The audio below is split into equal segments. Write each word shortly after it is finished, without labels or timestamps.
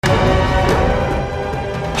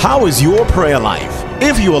How is your prayer life?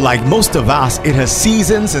 If you are like most of us, it has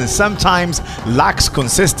seasons and sometimes lacks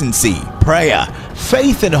consistency. Prayer,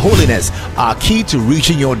 faith, and holiness are key to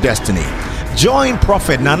reaching your destiny. Join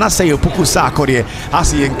Prophet Nana Seyopuku Sarkodie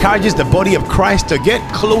as he encourages the body of Christ to get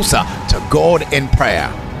closer to God in prayer.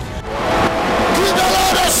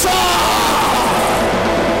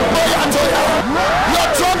 Your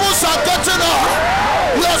troubles are getting off.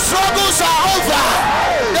 Your struggles are over.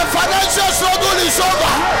 The financial struggle is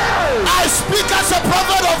over. I speak as a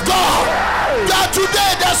prophet of God that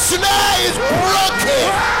today the snare is broken.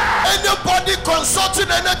 Anybody consulting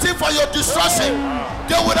anything for your destruction,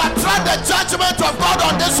 they would attract the judgment of God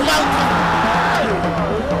on this mountain.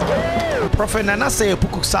 Prophet Nana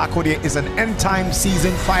Seyopuku Sarkodie is an end-time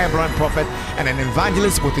seasoned firebrand prophet and an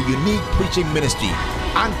evangelist with a unique preaching ministry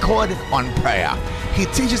anchored on prayer. He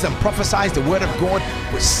teaches and prophesies the word of God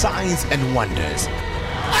with signs and wonders.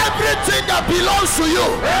 Everything that belongs to you,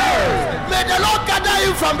 may the Lord gather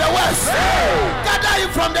you from the west, gather you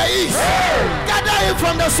from the east, gather you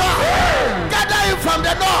from the south, gather you from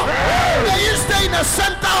the north. May you stay in the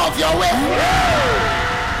center of your way.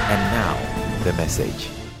 And now, the message.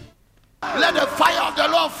 Let the fire of the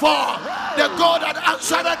Lord fall. The God that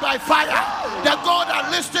answered by fire, the God that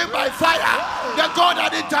listened by fire, the God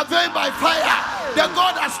that intervened by fire, the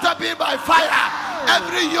God that stepped in by fire.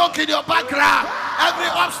 Every yoke in your background, every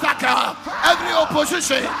obstacle, every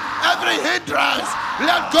opposition, every hindrance,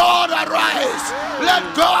 let God arise. Let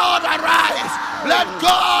God arise. Let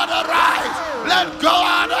God arise. Let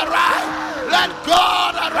God arise. Let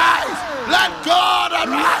God arise. Let God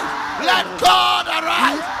arise. Let God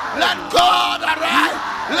arise. Let God arise.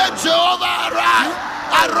 Let Jehovah arise.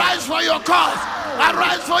 Arise for your cause.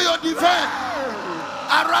 Arise for your defense.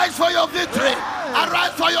 Arise for your victory.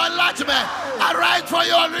 Arise for your enlargement. Arise for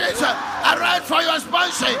your reason. Arise for your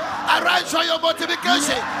expansion. Arise for your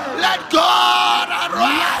multiplication. Let God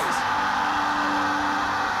arise.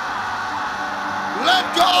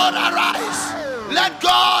 Let God arise. Let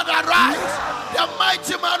God arise. The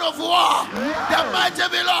mighty man of war, the mighty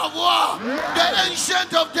villain of war, the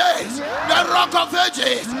ancient of days, the rock of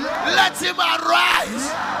ages. Let him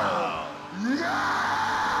arise.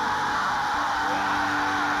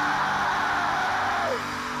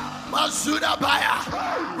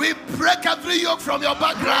 Masudabaya. We break every yoke from your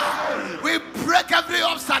background. We break every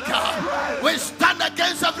obstacle. We stand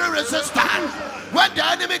against every resistance. When the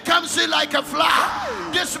enemy comes in like a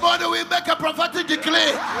flood, this morning we make a prophetic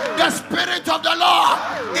decree. The Spirit of the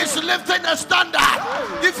Lord is lifting the standard.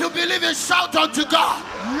 If you believe it, shout unto God.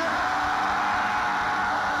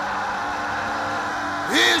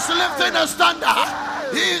 He is lifting the standard.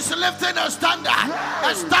 He is lifting a standard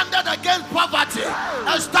against poverty,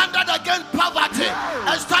 a standard against poverty,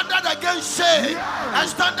 a standard against shame, a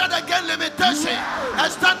standard against limitation, a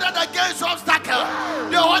standard against obstacle.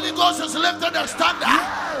 The Holy Ghost is lifting the standard.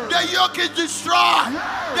 The yoke is destroyed.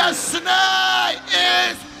 The snare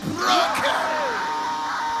is broken.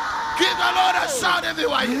 Give the Lord a shout,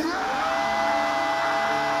 everyone.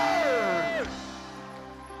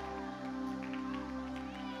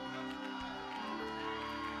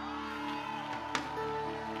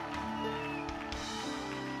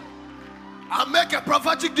 I make a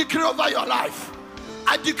prophetic decree over your life.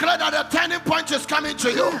 I declare that a turning point is coming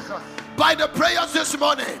to you. By the prayers this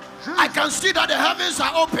morning, I can see that the heavens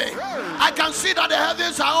are open. I can see that the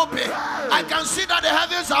heavens are open. I can see that the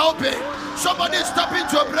heavens are open. Somebody is stepping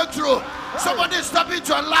to a breakthrough. Somebody is stepping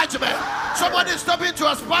to enlargement. Somebody is stepping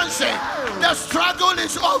to expansion. The struggle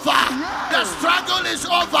is over. The struggle is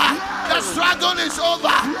over. The struggle is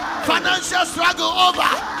over. Financial struggle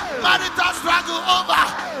over. Marital struggle over.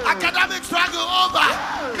 Academic struggle over.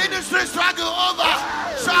 Ministry struggle over.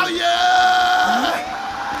 So yeah.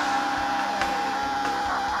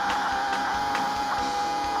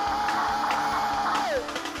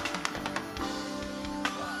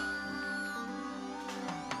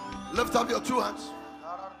 Lift up your two hands.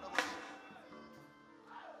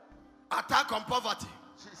 Attack on poverty.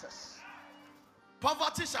 Jesus.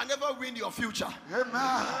 Poverty shall never win your future.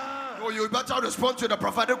 Amen. So you better respond to the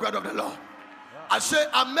prophetic word of the Lord. I say,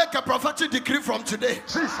 I make a prophetic decree from today.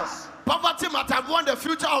 Jesus. Poverty might have won the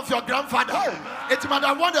future of your grandfather. Hey. It might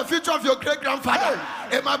have won the future of your great-grandfather.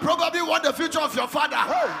 Hey. It might probably won the future of your father.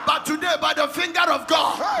 Hey. But today, by the finger of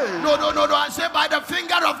God. Hey. No. I say by the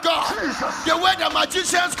finger of God. Jesus. The way the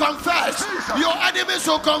magicians confess, Jesus. Your enemies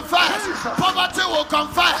will confess. Jesus. Poverty will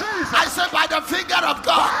confess. Jesus. I say by the finger of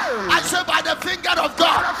God. Hey. I say by the finger of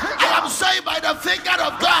God. I am saying by the finger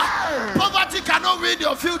of God. Hey. Poverty cannot win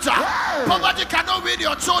your future. Hey. Poverty cannot win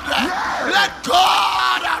your children. Hey. Let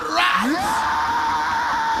God arise.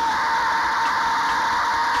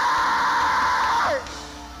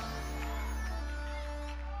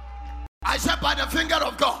 by the finger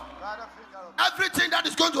of God. Everything that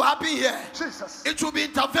is going to happen here, Jesus. it will be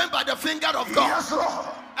intervened by the finger of God. Yes, Lord.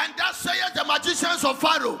 And that says the magicians of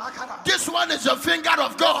Pharaoh. This one is the finger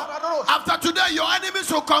of God. After today, your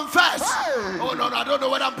enemies will confess. Oh no, I don't know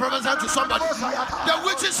what I'm prophesying to somebody. The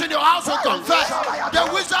witches in your house will confess. The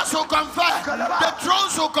wizards will confess. The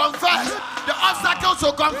thrones will confess. The obstacles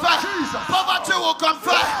will confess. Poverty will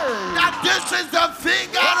confess that this is the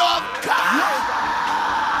finger of God.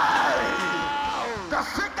 The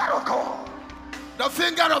finger of God. The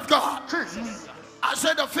finger of God. Jesus. I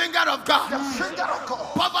said the finger of God. The finger of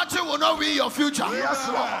God. Poverty will not win your future. Yes,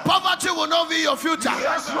 Lord. Poverty will not win your future.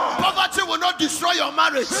 Yes, Lord. Poverty will not destroy your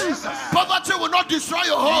marriage. Jesus. Poverty will not destroy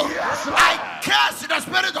your home. Yes, Lord. I curse the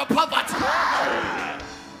spirit of poverty.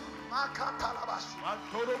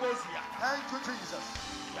 Thank you, Jesus.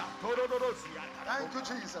 Thank you,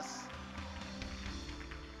 Jesus.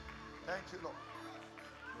 Thank you, Lord.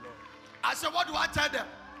 I said, what do I tell them?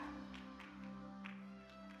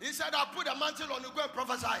 He said, I'll put a mantle on you, go and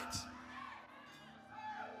prophesy it.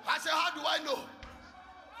 I said, how do I know?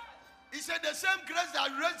 He said, the same grace that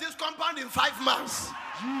raised this compound in 5 months.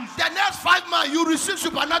 The next 5 months, you receive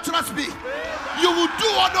supernatural speed. You will do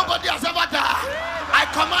what nobody has ever done. I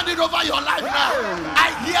command it over your life now.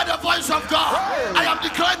 I hear the voice of God. I am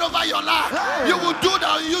declaring over your life. You will do the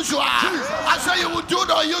unusual. I say you will do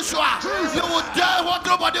the unusual. You will dare what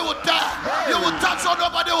nobody will dare. You will touch what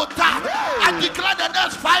nobody will touch. I declare the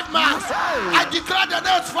next 5 months. I declare the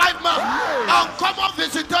next 5 months. Uncommon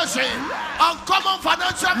visitation. Uncommon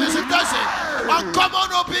financial visitation.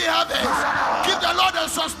 Uncommon open heavens. Give the Lord a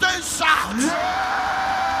sustained shout.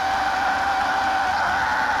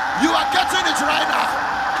 You are getting it right now.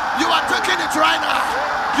 You are taking it right now.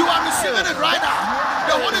 You are receiving it right now.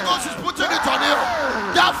 The Holy Ghost is putting it on you.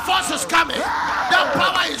 That force is coming. That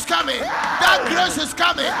power is coming. That grace is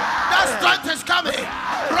coming. That strength is coming.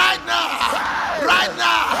 Right now. Right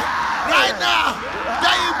now. Right now.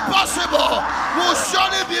 The impossible will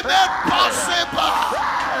surely be made possible.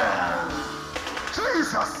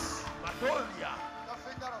 Jesus.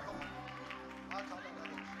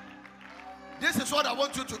 This is what I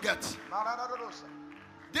want you to get.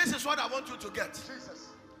 This is what I want you to get. Jesus.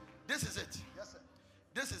 This is it. Yes, sir.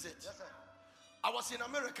 This is it. Yes, sir. I was in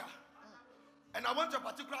America and I went to a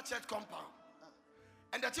particular church compound,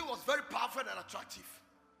 and the thing was very powerful and attractive.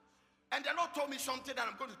 And the Lord told me something that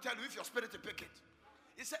I'm going to tell you if your spirit to pick it.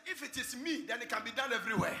 He said, if it is me, then it can be done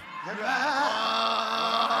everywhere.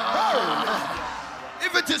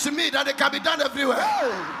 If it is me, then it can be done everywhere.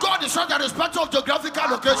 God is not a respecter of geographical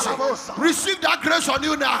location. Receive that grace on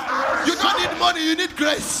you now. You don't need money, you need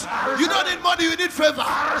grace. You don't need money, you need favor.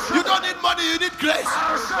 You don't need money, you need grace.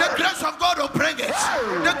 The grace of God will bring it.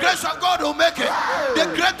 The grace of God will make it. The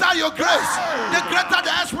greater your grace, the greater the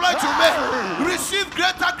exploit you make. Receive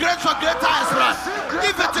greater grace or greater exploit.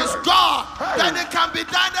 If it is God, then it can be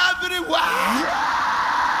done everywhere.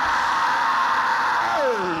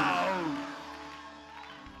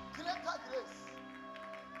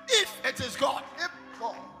 If it is God,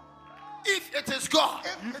 if it is God,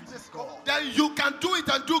 then you can do it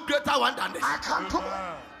and do greater one than this. I can do it.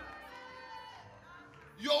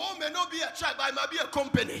 Your home may not be a church, but it might be a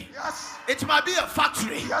company. Yes. It might be a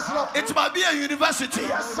factory. Yes, Lord. It might be a university.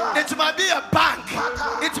 Yes, sir. It might be a bank.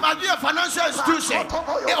 It might be a financial institution.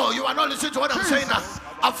 Oh, you are not listening to what I'm saying now.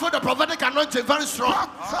 I feel the prophetic anointing very strong.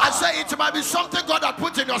 I say it might be something God has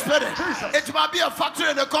put in your spirit. It might be a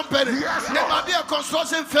factory and a company. It might be a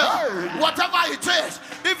construction firm. Whatever it is,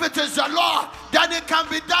 if it is the Lord, then it can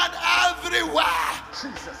be done everywhere.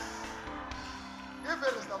 Jesus. If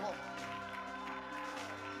it is the Lord.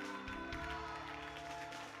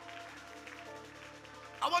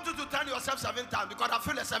 I want you to turn yourself 7 times because I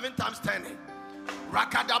feel a 7 times turning.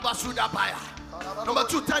 Rakadabasudabaya. Number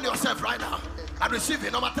 2, turn yourself right now and receive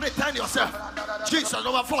it. Number 3, turn yourself. Jesus.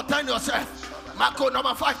 Number 4, turn yourself. Marco.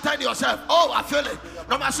 Number 5, turn yourself. Oh, I feel it.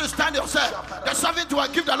 Number 6, turn yourself. The 7th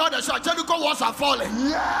one, give the Lord a shout. Jericho walls are falling.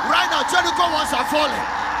 Right now, Jericho walls are falling.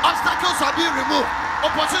 Obstacles are being removed.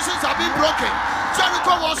 Oppositions are being broken.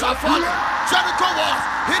 Jericho walls are falling. Jericho walls.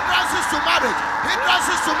 Hindrances to marriage.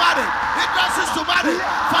 Hindrances to marriage. Hindrances to marriage.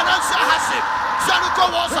 Financial hardship. Jericho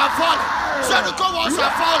walls are falling. Jericho walls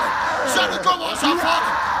are falling. Jericho walls are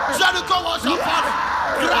falling. Jericho walls are falling.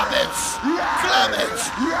 Grab it. Claim it.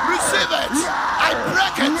 Receive it. I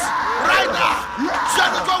break it right now.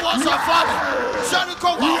 Jericho walls are falling.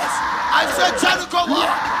 Jericho walls. I said Jericho wall.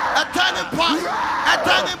 A turning point. A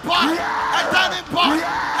turning point. A turning point.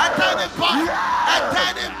 A turning point. A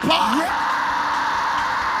turning point.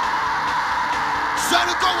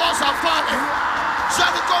 Jericho walls are falling.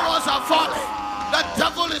 Jericho walls are falling. The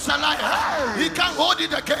devil is a liar. He can't hold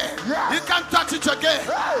it again. He can't touch it again.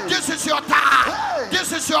 This is your time.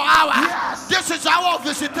 This is your hour. This is our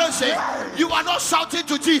visitation. You are not shouting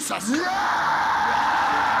to Jesus.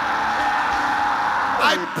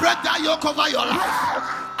 I break that yoke over your life.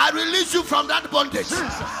 I release you from that bondage.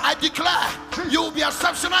 I declare you will be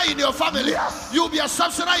exceptional in your family. You will be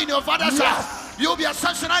exceptional in your father's house. You will be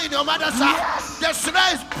exceptional in your mother's house. The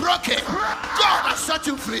snare is broken. God has set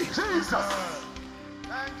you free. Jesus.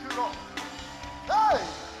 Thank you, Lord. Hey.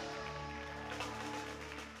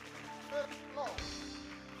 Lord.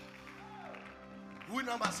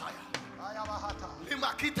 Wina Messiah. Ayabahata.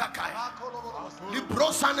 Limakita Kaya. Akolobos.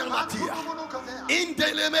 Librosana Matia.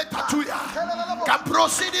 Indeleme Tatuya.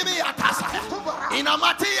 Caprosidimi Atasa.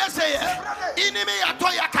 Inamatia say, Inimi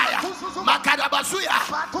Atoya Kaya. Makadabasuya.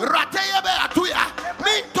 Rateyebe Atuya.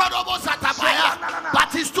 Mintorobo Satabaya.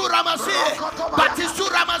 Batistu Ramasi. Batistu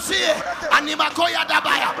Ramasi. Animakoya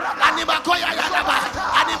Dabaya. Animakoya Dabaya.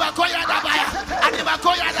 Animakoya Dabaya.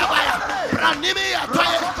 Animakoya Dabaya. Ranimi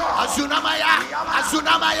Atoya. Azunamaya.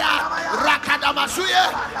 Azunamaya. Rakadamasuye.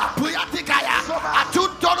 Apuyatikaya.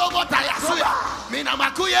 Atuntorobo Tayasuya.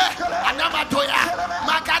 Minamakuye. Anamatoya.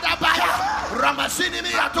 Makadabaya.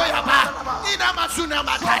 Ramasinimi Atoya Ba. Inamasuna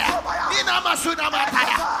Mataya. Inamasuna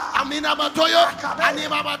Mataya. Aminamatoyo.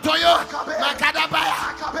 Animamatoyo. Makadabaya.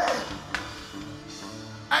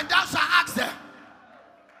 And that's I asked them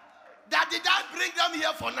that did I bring them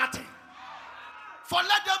here for nothing? For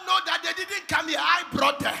let them know that they didn't come here, I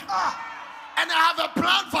brought them. And I have a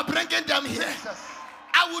plan for bringing them here.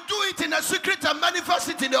 I will do it in a secret and manifest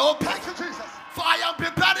it in the open. For I am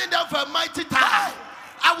preparing them for a mighty time.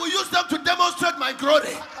 I will use them to demonstrate my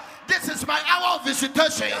glory. This is my hour of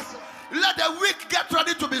visitation. Let the weak get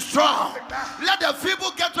ready to be strong. Let the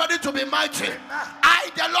feeble get ready to be mighty. I,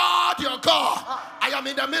 the Lord your God, I am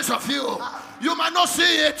in the midst of you. You might not see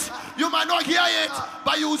it, you might not hear it,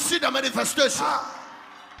 but you will see the manifestation.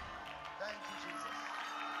 Thank you, Jesus.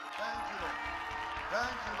 Thank you, Lord.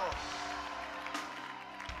 Thank you, Lord.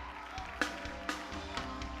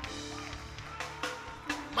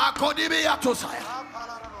 Makodibi Atosaya.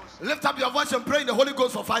 Lift up your voice and pray in the Holy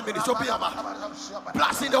Ghost for 5 minutes. Open your mouth.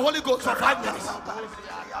 Blast in the Holy Ghost for 5 minutes.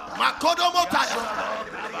 Makodomotaya.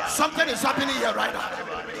 Something is happening here right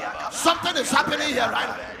now. Something is happening here right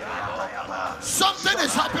now. Something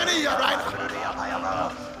is happening here right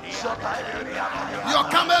now. Your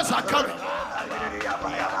camels are coming.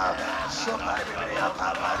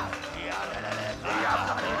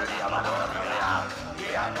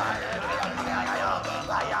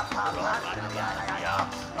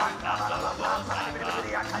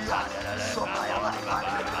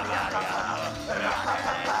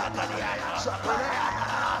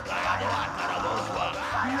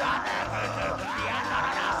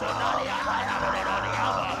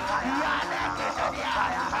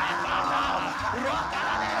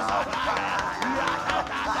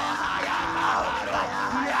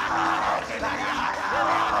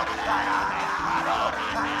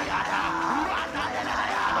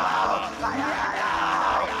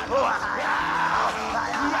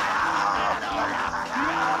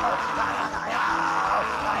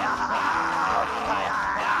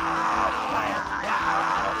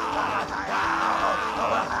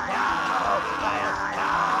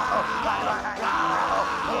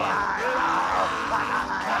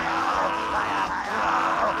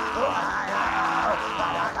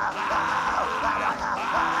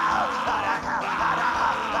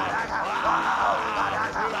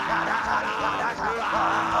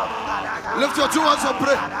 Lift your two hands and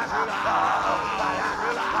pray.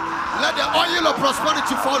 Let the oil of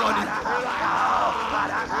prosperity fall on you.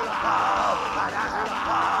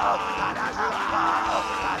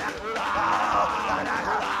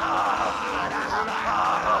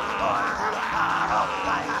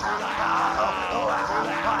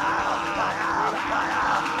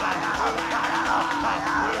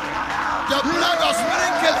 The blood of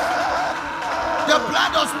sprinkling. The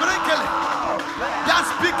blood of sprinkling. That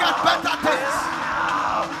speaketh better things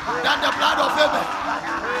than the blood of Abel.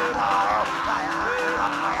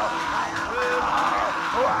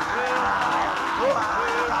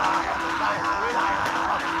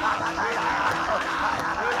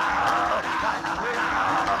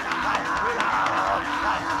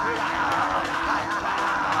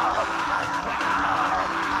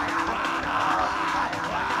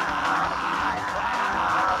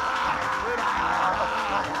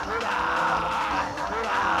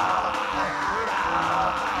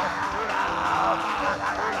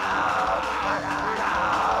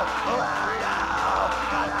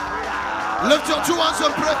 Lift your two hands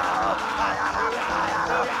and pray.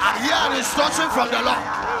 I hear an instruction from the Lord.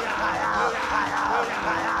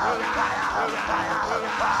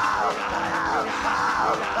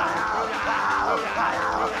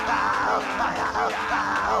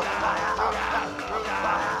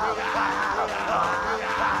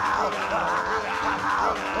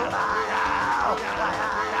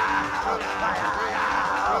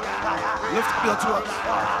 Lift up your two hands.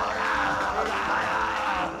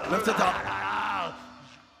 Lift it up.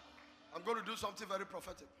 I'm going to do something very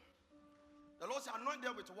prophetic. The Lord said, anoint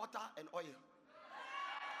them with water and oil.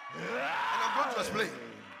 And I'm going to explain.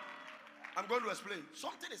 I'm going to explain.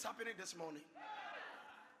 Something is happening this morning.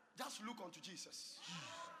 Just look unto Jesus.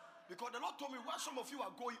 Because the Lord told me where some of you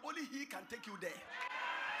are going, only He can take you there.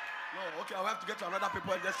 No, okay, I'll have to get to another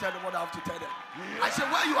people and just tell them what I have to tell them. I said,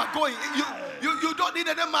 where you are going, you don't need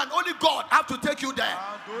any man. Only God have to take you there.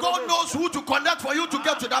 God knows who to connect for you to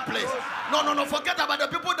get to that place. No, forget about the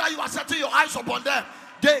people that you are setting your eyes upon them.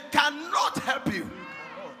 They cannot help you.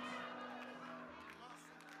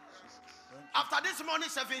 After this morning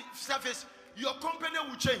service, your company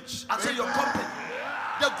will change. I say your company.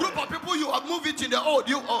 The group of people you are moving to the old.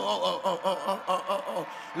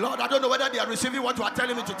 Lord, I don't know whether they are receiving what you are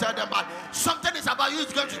telling me to tell them, but something is about you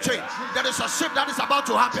is going to change. There is a shift that is about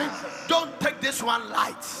to happen. Don't take this one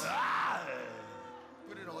light.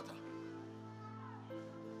 Put it in order.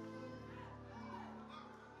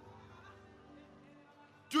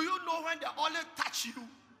 Do you know when the oil touch you,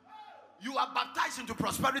 you are baptized into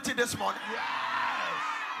prosperity this morning? Yes.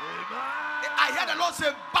 I heard the Lord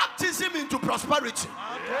say baptism into prosperity.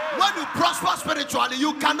 When you prosper spiritually,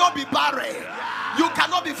 you cannot be barren. You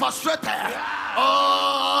cannot be frustrated.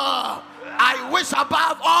 Oh, I wish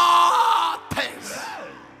above all things.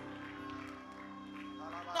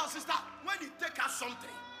 Now, sister, when you take out something,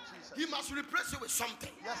 He must replace it with something.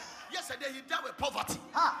 Yes. Yesterday he dealt with poverty,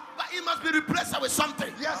 but he must be replaced with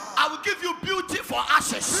something. Yes. I will give you beauty for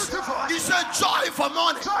ashes. He said joy for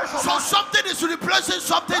mourning. So something is replacing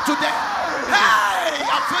something today. Hey,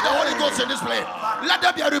 I feel the Holy Ghost in this place. Let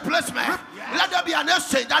there be a replacement. Let there be an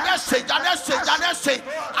exchange, an exchange, an exchange, an exchange.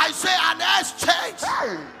 I say an exchange.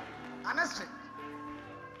 An exchange.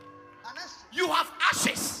 You have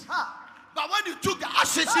ashes, but when you took the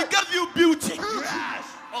ashes, he gave you beauty. Yes.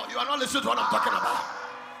 Oh, you are not listening to what I'm talking about.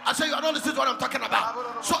 I say you are not listening to what I'm talking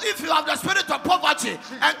about. So if you have the spirit of poverty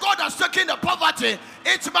and God has taken the poverty,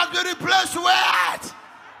 it must be replaced with.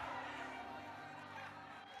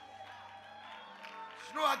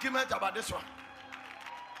 There's no argument about this one.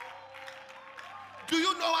 Do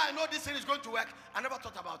you know how I know this thing is going to work? I never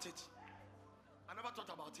thought about it. I never thought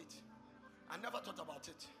about it. I never thought about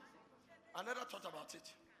it. I never thought about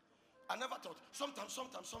it. I never thought. Sometimes.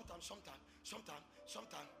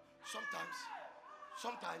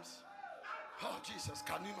 Oh, Jesus.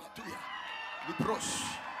 Kanima tuya. Libros.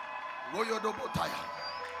 Woyodobotaya.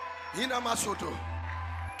 Hinamasoto.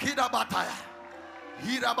 Kidabataya.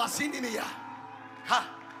 Hirabasiniya. Ha.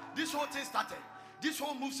 This whole thing started. This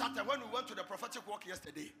whole move started when we went to the prophetic walk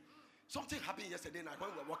yesterday. Something happened yesterday night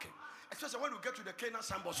when we were walking. Especially when we get to the Canaan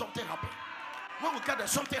symbol, something happened. When we get there,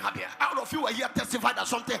 something happened. All of you were here testify that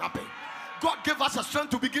something happened. God gave us a strength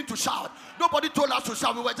to begin to shout. Nobody told us to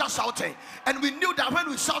shout. We were just shouting. And we knew that when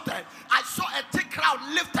we shouted, I saw a thick crowd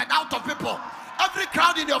lifted out of people. Every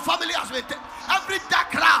crowd in your family has been every dark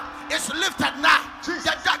crowd is lifted now.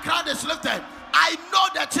 The dark crowd is lifted. I know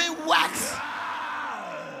the thing works.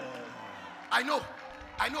 I know.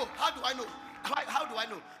 How do I know? How do I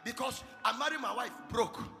know? Because I married my wife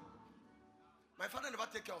broke. My father never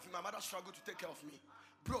take care of me. My mother struggled to take care of me.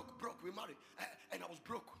 Broke. We married, and I was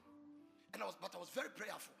broke. But I was very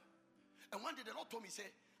prayerful. And one day the Lord told me, say,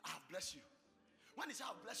 I have blessed you. When he said,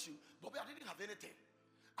 I have blessed you, Bobby, I didn't have anything.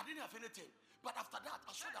 But after that,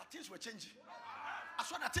 I saw that things were changing.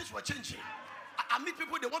 I meet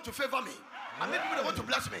people, they want to favor me. I meet people, they want to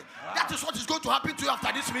bless me. That is what is going to happen to you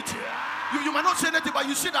after this meeting. You might not say anything, but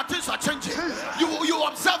you see that things are changing. You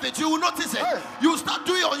observe it, you will notice it. You will start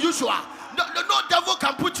doing unusual. No devil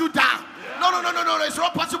can put you down. No. It's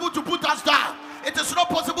not possible to put us down. It is not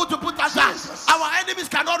possible to put us down. Our enemies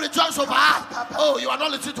cannot rejoice over us. Oh, you are not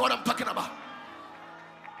listening to what I'm talking about.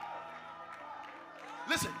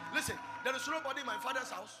 Listen. There is nobody in my father's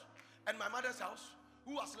house and my mother's house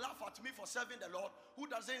who has laughed at me for serving the Lord who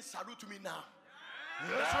doesn't salute me now.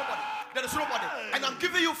 There is nobody. And I'm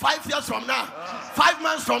giving you 5 years from now, 5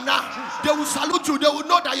 months from now, they will salute you. They will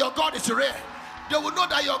know that your God is real. They will know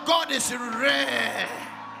that your God is real.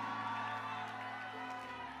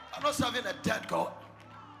 I'm not serving a dead God.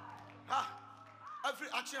 Every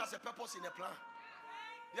action has a purpose in a plan.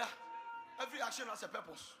 Yeah. Every action has a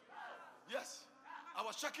purpose. Yes. I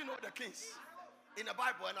was checking all the kings. in the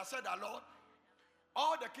Bible, and I said that, Lord,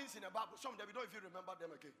 all the kings in the Bible, some of them, you don't even remember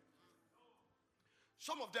them again.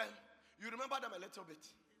 Some of them, you remember them a little bit.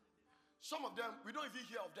 Some of them, we don't even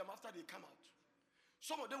hear of them after they come out.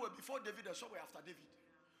 Some of them were before David and some were after David.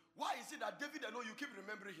 Why is it that David, I know you keep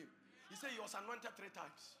remembering him? He said he was anointed 3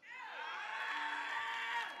 times.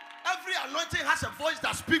 Every anointing has a voice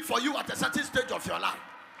that speaks for you at a certain stage of your life.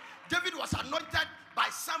 David was anointed by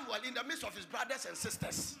Samuel in the midst of his brothers and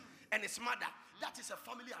sisters and his mother. That is a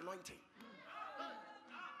family anointing.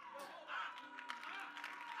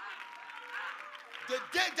 The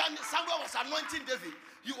day that Samuel was anointing David,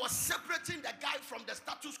 he was separating the guy from the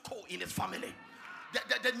status quo in his family.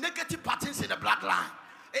 The negative patterns in the bloodline.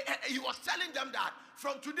 He was telling them that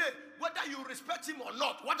from today, whether you respect him or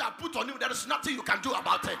not, what I put on you, there is nothing you can do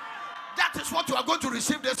about it. That is what you are going to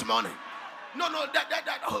receive this morning. No,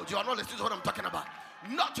 oh, you are not listening to what I'm talking about.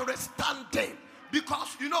 Notwithstanding,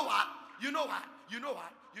 because you know what?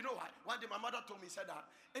 One day my mother told me, said that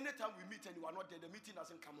anytime we meet and you are not there, the meeting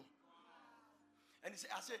doesn't come on. And he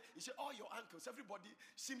said, all your uncles, everybody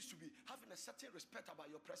seems to be having a certain respect about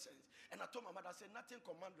your presence. And I told my mother, I said, nothing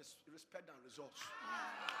commands respect than results.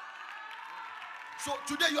 So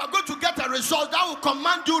today you are going to get a result that will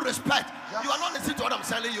command you respect. Yes. You are not listening to what I'm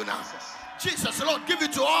telling you now. Jesus, Lord, give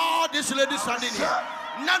it to all these ladies standing here.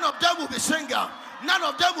 None of them will be single. None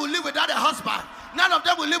of them will live without a husband. None of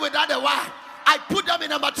them will live without a wife. I put them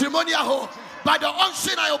in a matrimonial home. By the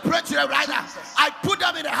unction I operate here right now, I put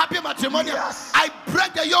them in a happy matrimonial. Yes. I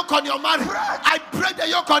break the yoke on your marriage. I break the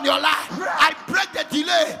yoke on your life. I break the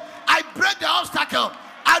delay. I break the obstacle.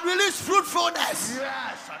 I release fruitfulness.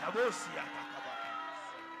 Yes.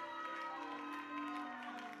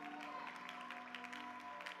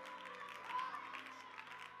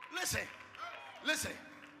 Listen.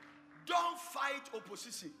 Don't fight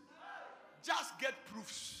opposition. Just get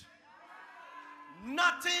proofs.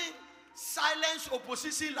 Nothing silence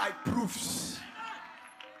opposition like proofs.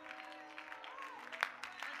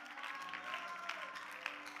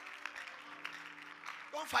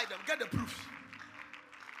 Don't fight them. Get the proofs.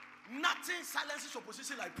 Nothing silences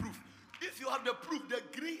opposition like proof. If you have the proof, the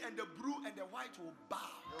green and the blue and the white will bow.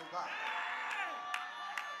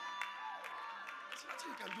 There's nothing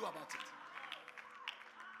you can do about it.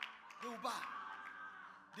 They will bow.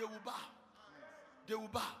 They will bow. They will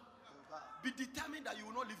bow. Be determined that you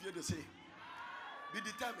will not live here the same. Be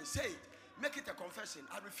determined. Say it. Make it a confession.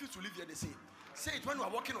 I refuse to live here the same. Say it when you are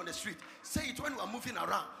walking on the street. Say it when you are moving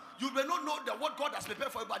around. You may not know that what God has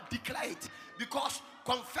prepared for you, but declare it. Because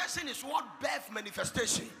confession is what birth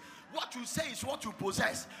manifestation. What you say is what you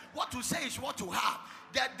possess. What you say is what you have.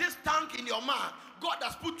 That this tank in your mind, God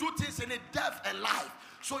has put 2 things in it, death and life.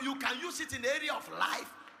 So you can use it in the area of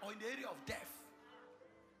life or in the area of death.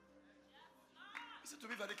 Listen to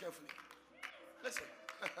me very carefully. Listen.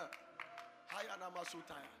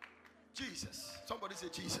 Jesus. Somebody say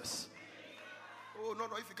Jesus. Oh, no.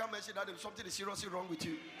 If you can't mention that, something is seriously wrong with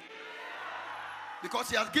you. Because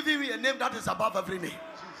he has given me a name that is above every name.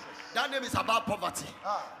 Jesus. That name is above poverty.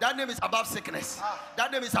 That name is above sickness.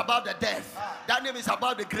 That name is above the death. That name is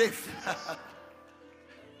above the grave.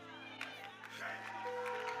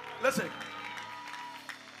 Listen.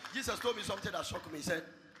 Jesus told me something that shocked me. He said,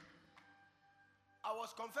 I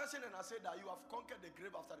was confessing and I said that you have conquered the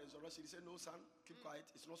grave after the resurrection. He said, no, son, keep quiet.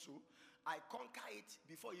 It's not so. I conquered it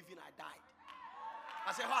before even I died.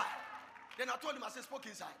 I said, why? Then I told him, I said, spoke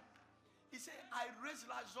inside. He said, I raised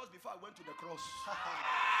Lazarus before I went to the cross.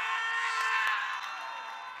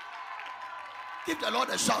 Give the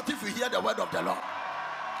Lord a shout if you hear the word of the Lord.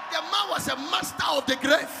 The man was a master of the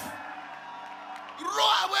grave.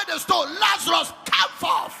 Roll away the stone. Lazarus, come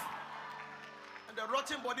forth. And the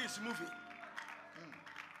rotten body is moving.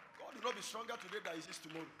 Not be stronger today than he is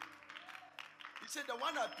tomorrow. He said the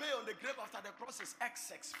one I pay on the grave after the cross is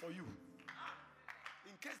XX for you.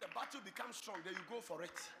 In case the battle becomes strong, then you go for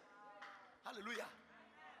it. Hallelujah.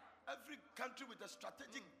 Every country with a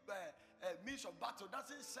strategic means of battle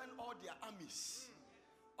doesn't send all their armies.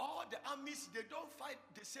 All the armies, they don't fight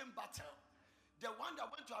the same battle. The one that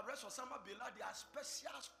went to arrest Osama bin Laden, they are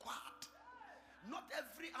special squad. Not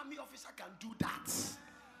every army officer can do that.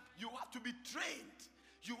 You have to be trained.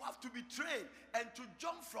 You have to be trained and to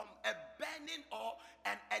jump from a burning or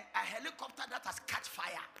a helicopter that has catch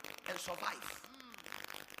fire and survive.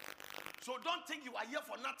 So don't think you are here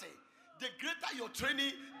for nothing. The greater your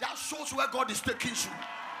training, that shows where God is taking you.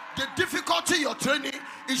 The difficulty your training,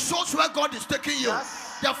 it shows where God is taking you.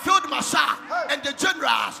 Yes. The field marshal and the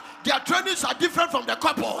generals, their trainings are different from the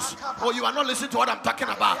couples. Oh, you are not listening to what I'm talking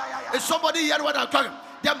about. Is somebody here what I'm talking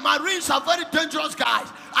about? The Marines are very dangerous guys.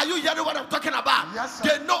 Are you hearing what I'm talking about? Yes, sir.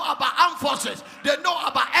 They know about armed forces. They know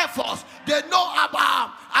about Air Force. They know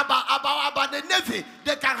about the Navy.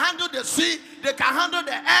 They can handle the sea. They can handle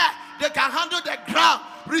the air. They can handle the ground.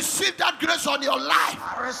 Receive that grace on your life.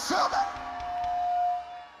 I receive it.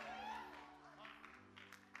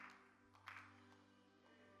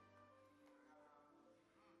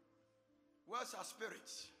 Where's our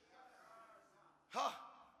spirits? Huh?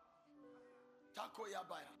 Takoya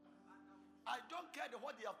Baya. I don't care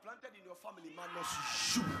what they have planted in your family, man. Must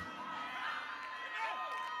shoot.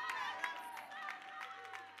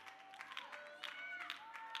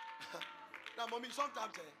 Now, mommy,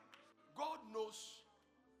 sometimes God knows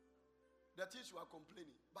the things you are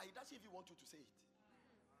complaining, but He doesn't even want you to say it.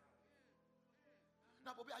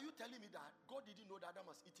 Now, Bobby, are you telling me that God didn't know that Adam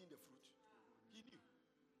was eating the fruit? He knew.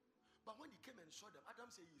 But when he came and saw them, Adam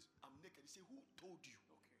said, I'm naked. He said, who told you?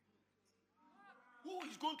 Okay. Who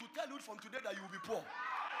is going to tell you from today that you will be poor?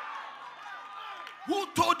 Who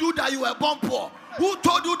told you that you were born poor? Who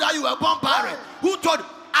told you that you were born barren? Who told you?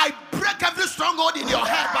 I break every stronghold in your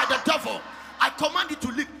head by the devil. I command it to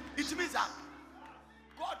leave. It means that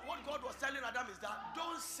what God was telling Adam is that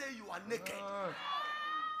don't say you are naked.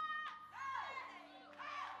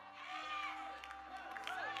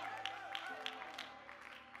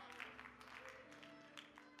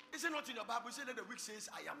 Is it not in your Bible? You say that the weak says,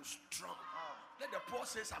 I am strong. Let the poor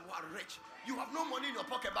says, I'm rich. You have no money in your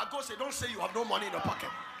pocket, but God said, don't say you have no money in your pocket.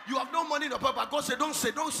 You have no money in your pocket, but God said, don't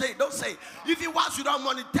say. If He wants you to have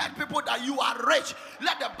money, tell people that you are rich.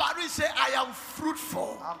 Let the barren say, I am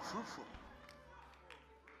fruitful. I'm fruitful.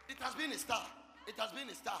 It has been a star. It has been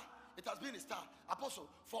a star. It has been a star. Apostle,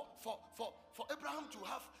 for Abraham to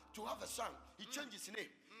have a son, he changed his name.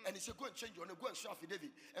 And he said, go and change your name, go and show affidavit.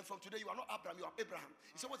 And from today, you are not Abraham, you are Abraham.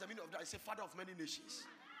 He said, what's the meaning of that? He said, father of many nations.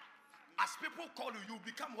 As people call you, you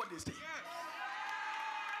become what they say.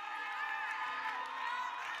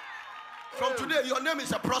 From today, your name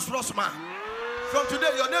is a prosperous man. From today,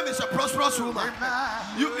 your name is a prosperous woman.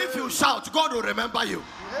 If you shout, God will remember you.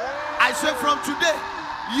 I say, from today,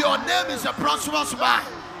 your name is a prosperous man.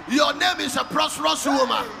 Your name is a prosperous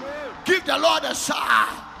woman. Give the Lord a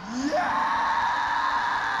shout.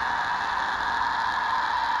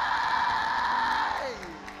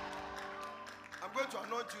 To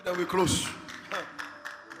anoint you, then we close.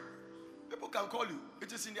 People can call you.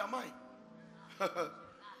 It is in their mind.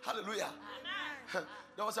 Hallelujah.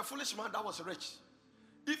 There was a foolish man that was rich.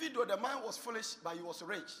 Even though the man was foolish, but he was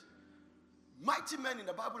rich. Mighty men in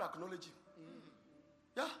the Bible acknowledge him.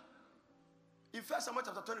 Yeah. In 1 Samuel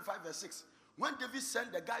chapter 25 verse 6, when David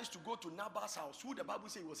sent the guys to go to Nabal's house, who the Bible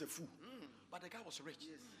says he was a fool, but the guy was rich.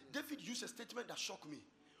 Yes. David used a statement that shocked me.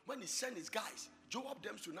 When he sent his guys, Joab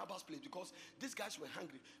them to Nabal's place because these guys were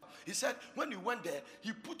hungry. He said, when he went there,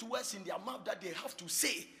 he put words in their mouth that they have to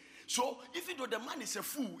say. So, even though the man is a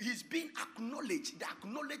fool, he's being acknowledged. The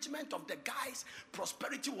acknowledgement of the guy's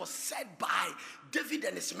prosperity was said by David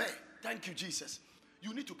and his men. Thank you, Jesus.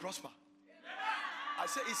 You need to prosper. I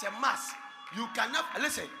say it's a must. You cannot,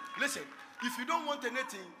 listen. If you don't want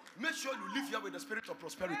anything, make sure you live here with the spirit of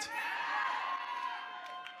prosperity.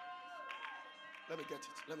 Let me get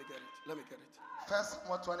it. First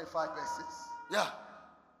Samuel 25 verse 6. Yeah.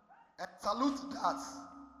 And salute that.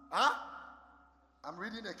 Huh? I'm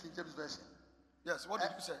reading the King James Version. Yes, what did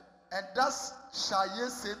you say? And thus shall ye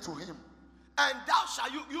say to him. And thou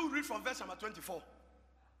shall you read from verse number 24.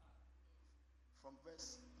 From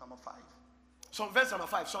verse number 5. From verse number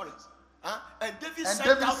 5, sorry. Huh? And David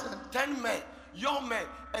sent out 10 men, young men,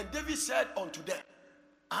 and David said unto them,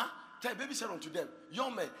 David said unto them,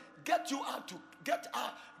 young men, get you up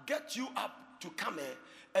to Carmel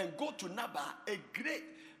and go to Nabal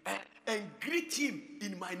and greet him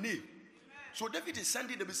in my name. So David is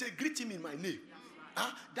sending them to say, greet him in my name.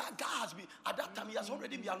 That guy has been, at that time, he has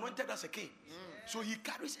already been anointed as a king. So he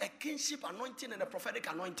carries a kingship anointing and a prophetic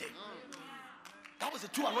anointing. That was the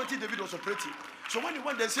two anointing David was operating. So when he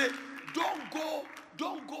went, they say, don't go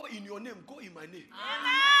in your name, go in my name.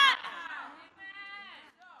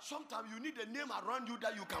 Sometimes you need a name around you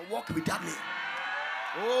that you can walk with that name.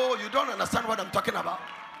 Oh, you don't understand what I'm talking about.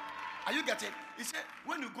 Are you getting? He said,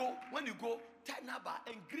 when you go, tell Nabal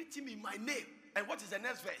and greet him in my name. And what is the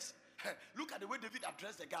next verse? Look at the way David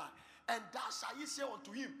addressed the guy. And thus shall ye say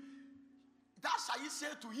unto him, thus shall ye say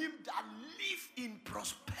to him that live in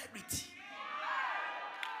prosperity.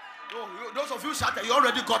 Oh, those of you shouting, you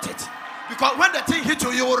already got it. Because when the thing hits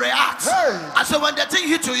you, you will react. Hey. I said, when the thing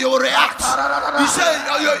hits you, you will react. You say,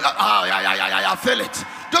 I feel it.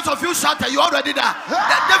 Those of you shouting, you already there.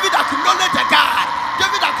 David acknowledged the guy.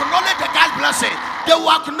 David acknowledged the guy's blessing. They will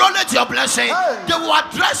acknowledge your blessing. Hey. They will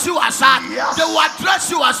address you as that. Yes. They will address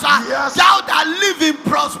you as that. Yes. Thou that live in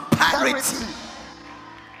prosperity.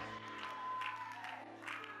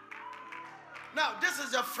 Now, this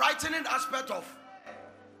is a frightening aspect of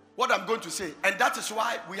what I'm going to say, and that is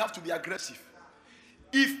why we have to be aggressive.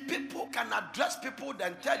 If people can address people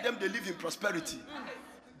and tell them they live in prosperity,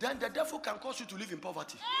 then the devil can cause you to live in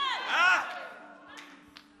poverty.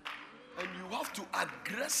 And you have to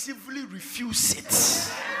aggressively refuse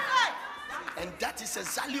it. And that is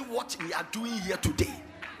exactly what we are doing here today.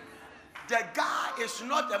 The guy is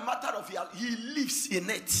not a matter of he lives in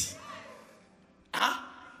it.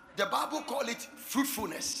 The Bible calls it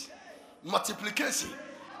fruitfulness, multiplication,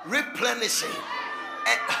 replenishing.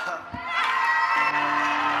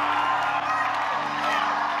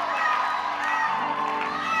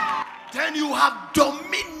 Then you have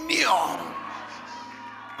dominion.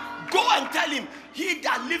 Go and tell him, he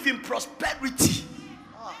that live in prosperity.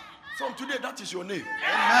 From today, that is your name.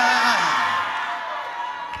 Amen.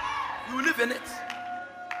 You live in it.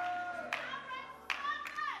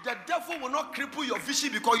 The devil will not cripple your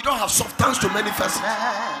vision because you don't have substance to manifest it.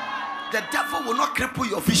 The devil will not cripple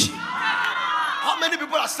your vision. How many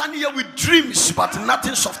people are standing here with dreams but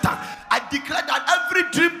nothing substance? I declare that every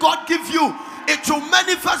dream God gives you, it will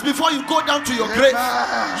manifest before you go down to your grave.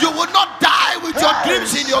 You will not die with your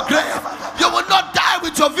dreams in your grave. You will not die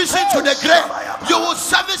with your vision to the grave. You will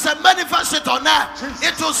service and manifest it on earth.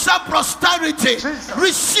 It will serve prosperity.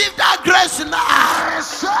 Receive that grace now.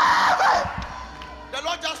 The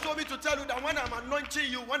Lord just told me to tell you that when I'm anointing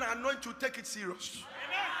you, when I anoint you, take it serious.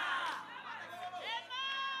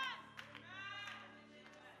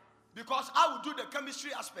 Because I will do the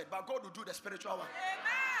chemistry aspect, but God will do the spiritual one.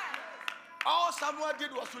 All Samuel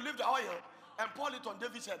did was to leave the oil and pour it on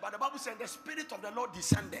David's head. But the Bible said the Spirit of the Lord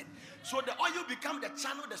descended. So the oil became the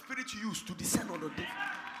channel the Spirit used to descend on the David.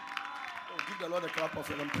 Oh, give the Lord a clap of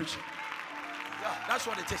it. I'm preaching. Yeah, that's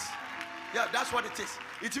what it is. Yeah, that's what it is.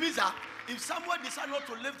 It means that if Samuel decided not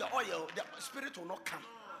to leave the oil, the Spirit will not come.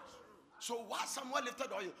 So while Samuel lifted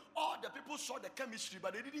the oil, all the people saw the chemistry,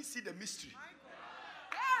 but they didn't see the mystery.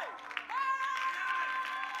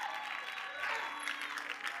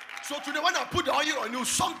 So today when I put the oil on you,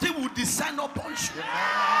 something will descend upon you.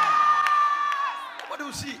 Nobody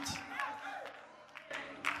will see it.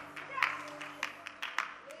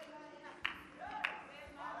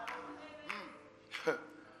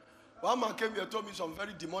 One man came here and told me some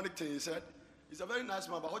very demonic thing. He said, he's a very nice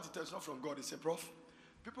man, but what he tells not from God. He said, Prof,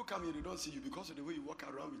 people come here, they don't see you because of the way you walk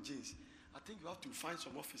around with jeans. I think you have to find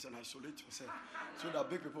some office and isolate yourself so that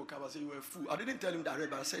big people come and say you are a fool. I didn't tell him that,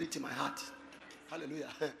 but I said it in my heart. Hallelujah.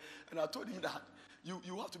 And I told him that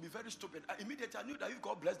you have to be very stupid. Immediately I knew that if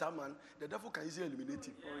God bless that man, the devil can easily eliminate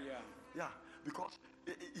him. Oh yeah. Yeah, because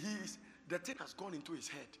the thing has gone into his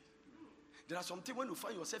head. There are some things when you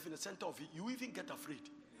find yourself in the center of it, you even get afraid.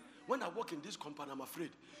 When I walk in this compound, I'm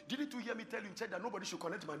afraid. Didn't you hear me tell you said that nobody should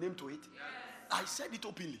connect my name to it? Yes. I said it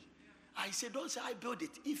openly. I said, don't say I build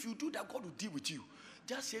it. If you do that, God will deal with you.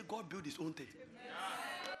 Just say God built his own thing.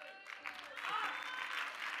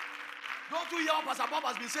 Don't you hear Pastor Bob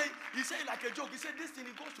has been saying? He said like a joke. He said this thing,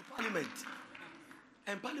 it goes to Parliament.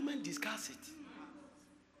 And Parliament discuss it.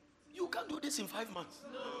 You can't do this in 5 months.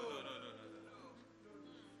 No.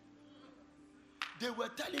 They were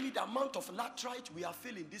telling me the amount of laterite we are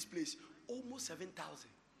filling this place. Almost 7,000.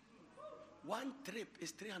 One trip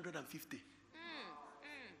is 350.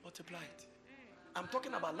 Multiply it. I'm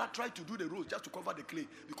talking about laterite to do the road, just to cover the clay.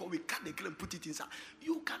 Because we cut the clay and put it inside.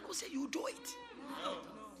 You cannot say you do it. No.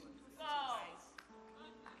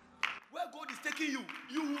 Where God is taking you,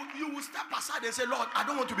 you will step aside and say, Lord, I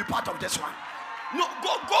don't want to be part of this one. No,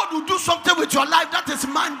 God will do something with your life that is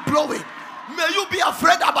mind-blowing. May you be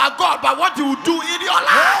afraid about God by what he will do in your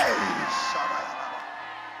life.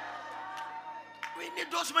 We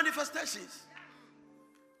need those manifestations.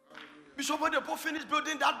 Bishop, when the Pope finished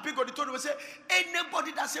building that big auditorium, we say,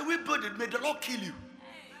 anybody that say we build it, may the Lord kill you.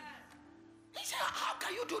 He said, how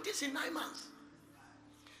can you do this in 9 months?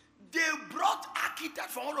 They brought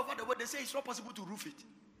architects from all over the world. They say it's not possible to roof it.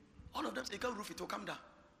 All of them say, you can't roof it, it will come down.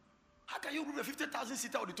 How can you roof a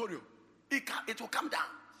 50,000-seater auditorium? It will come down.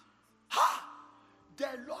 The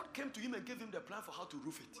Lord came to him and gave him the plan for how to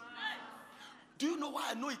roof it. Do you know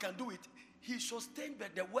why I know he can do it? He sustained by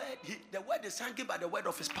the word. The word is hanging by the word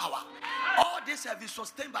of his power. All this egg is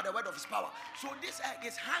sustained by the word of his power. So this egg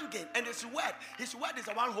is hanging, and his word is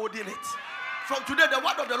the one holding it. From today, the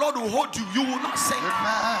word of the Lord will hold you. You will not sink.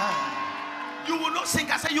 You will not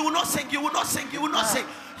sink. I say you will not sink. You will not sink. You will not sink.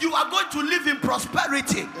 You are going to live in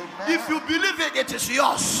prosperity. If you believe it, it is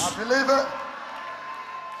yours. I believe it.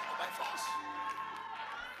 By force.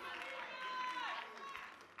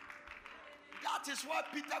 why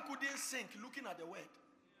Peter couldn't sink looking at the word.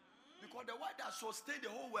 Because the word that sustains the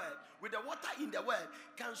whole world, with the water in the word,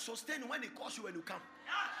 can sustain when it calls you when you come.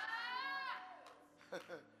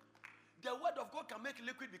 The word of God can make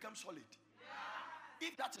liquid become solid.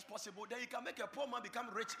 If that is possible, then you can make a poor man become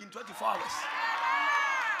rich in 24 hours.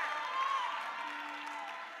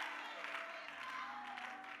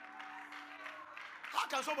 How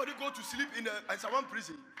can somebody go to sleep in someone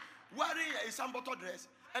prison wearing a Samboto dress,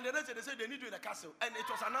 and the next day they say they need you in a castle, and it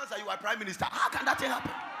was announced that you are prime minister? How can that thing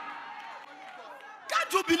happen?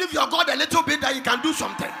 Can't you believe your God a little bit that you can do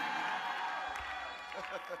something?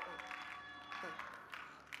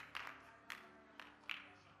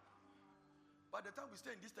 By the time we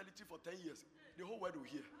stay in this territory for 10 years, the whole world will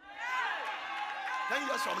hear. 10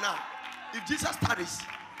 years from now, if Jesus tarries,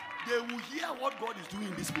 they will hear what God is doing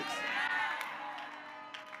in this place.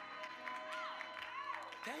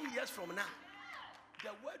 10 years from now, the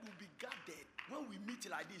word will be gathered. When we meet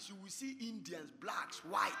like this, you will see Indians, blacks,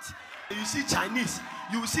 white. You see Chinese,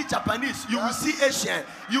 you will see Japanese, you will see Asian,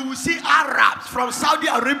 you will see Arabs from Saudi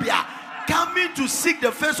Arabia coming to seek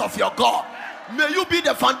the face of your God. May you be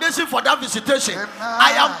the foundation for that visitation. Amen.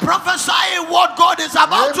 I am prophesying what God is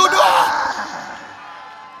about to do.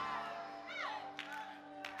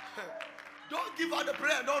 Don't give out the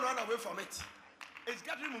prayer and don't run away from it. It's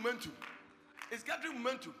gathering momentum. It's gathering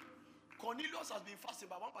momentum. Cornelius has been fasting,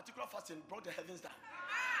 but one particular fasting brought the heavens down.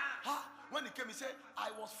 When he came, he said,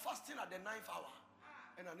 I was fasting at the 9th hour.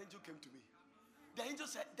 And an angel came to me. The angel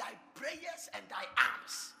said, thy prayers and thy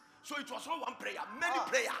alms. So it was not one prayer, many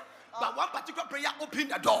prayer. But one particular prayer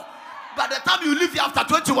opened the door. By the time you leave here after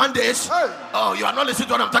 21 days, oh, you are not listening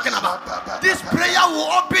to what I'm talking about. This prayer will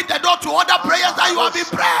open the door to other prayers that you have been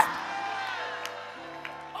praying.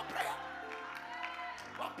 One prayer.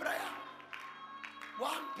 One prayer.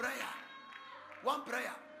 One prayer. One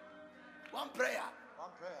prayer. One prayer.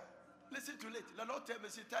 One prayer. Listen to it. The Lord tell me,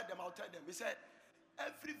 tell them, I'll tell them. He said,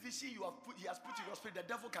 every vision you have put, he has put in your spirit, the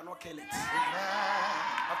devil cannot kill it.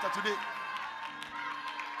 Amen. After today.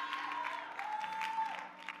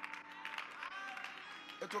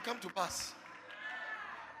 It will come to pass.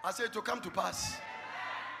 I say it will come to pass.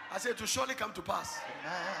 I say it will surely come to pass.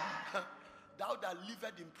 Amen. Thou that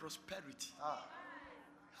liveth in prosperity.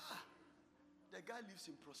 The guy lives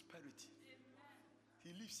in prosperity.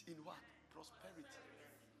 He lives in what? Prosperity.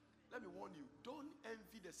 Let me warn you, don't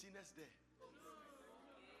envy the sinners there.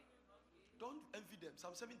 Don't envy them.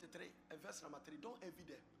 Psalm 73 and verse number 3. Don't envy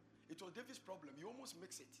them. It was David's problem. He almost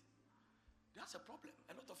makes it. That's a problem.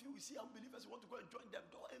 A lot of you, we see unbelievers, want to go and join them.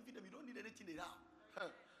 Don't envy them. You don't need anything they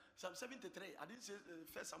have. Psalm 73. I didn't say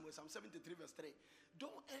first Samuel. Psalm 73 verse 3.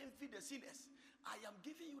 Don't envy the sinners. I am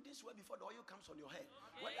giving you this word before the oil comes on your head.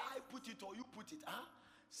 Whether I put it or you put it.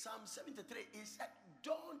 Psalm 73 is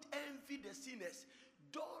don't envy the sinners.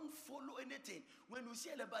 Don't follow anything. When you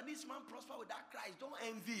see a Lebanese man prosper with that Christ, don't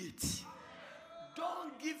envy it.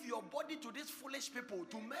 Don't give your body to these foolish people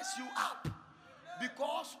to mess you up.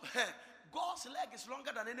 Because God's leg is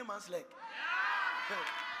longer than any man's leg.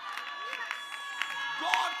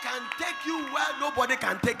 God can take you where nobody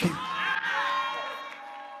can take you.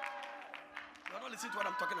 You're not listening to what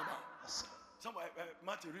I'm talking about. Somebody,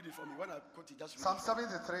 Matthew, read it for me. When I quote it, just read Psalm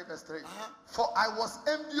 73 verse 3. For I was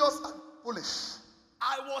envious and foolish.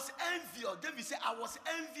 I was envious. David said, I was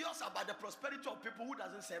envious about the prosperity of people who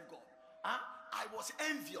doesn't serve God. I was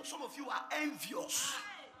envious. Some of you are envious.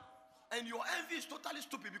 And your envy is totally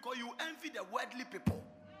stupid because you envy the worldly people.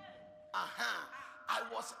 I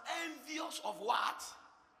was envious of what?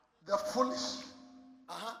 The foolish.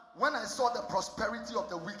 When I saw the prosperity of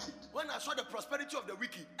the wicked. When I saw the prosperity of the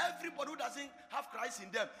wicked, everybody who doesn't have Christ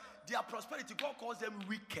in them, their prosperity, God calls them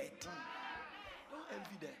wicked. Don't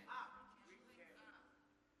envy them.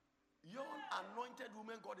 Young anointed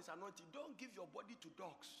woman, God is anointing. Don't give your body to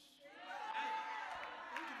dogs.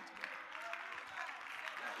 Don't give it to them.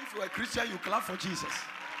 If you are a Christian, you clap for Jesus.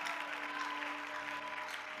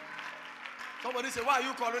 Somebody say, why are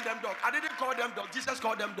you calling them dog? I didn't call them dog. Jesus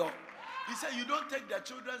called them dog. He said, you don't take their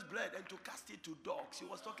children's blood and to cast it to dogs. He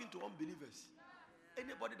was talking to unbelievers.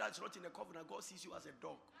 Anybody that's not in the covenant, God sees you as a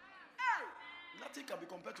dog. Nothing can be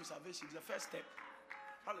compared to salvation. It's the first step.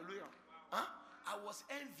 Hallelujah. I was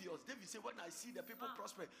envious. David said, when I see the people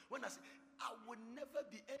prosper, when I say, I will never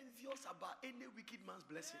be envious about any wicked man's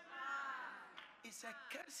blessing. It's a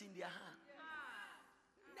curse in their hand.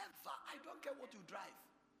 Never. I don't care what you drive.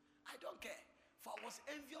 I don't care. For I was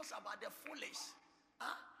envious about the foolish.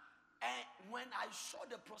 And when I saw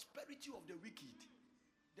the prosperity of the wicked,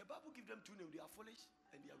 the Bible gives them two names. They are foolish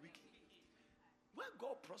and they are wicked. When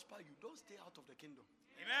God prosper you, don't stay out of the kingdom.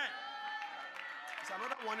 Amen. It's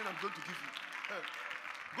another warning I'm going to give you.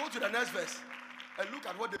 Go to the next verse and look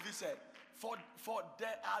at what David said. For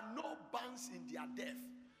there are no bands in their death,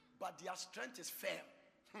 but their strength is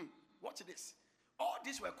firm. Watch this. All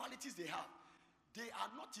these were qualities they have. They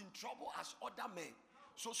are not in trouble as other men.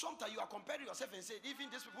 So sometimes you are comparing yourself and say, even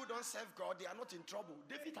these people don't serve God, they are not in trouble.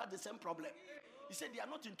 David had the same problem. He said they are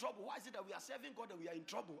not in trouble. Why is it that we are serving God and we are in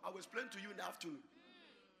trouble? I will explain to you in the afternoon.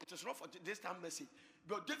 It is not for this time message.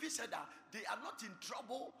 But David said that they are not in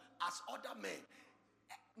trouble as other men.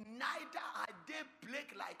 Neither are they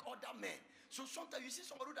plagued like other men. So sometimes you see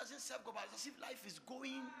somebody who doesn't serve God, but as if life is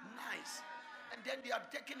going nice. And then they are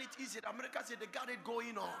taking it easy. The Americans say they got it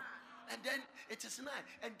going on. And then it is nice.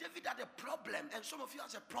 And David had a problem. And some of you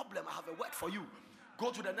has a problem. I have a word for you. Go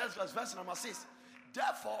to the next verse, verse number 6.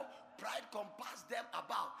 Therefore, pride compassed them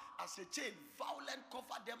about as a chain. Violence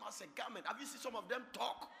covered them as a garment. Have you seen some of them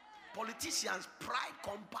talk? Politicians, pride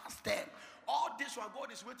compassed them. All this one,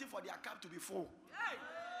 God is waiting for their cup to be full.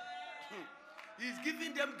 He's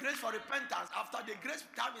giving them grace for repentance. After the grace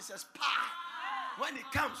time is expired, when it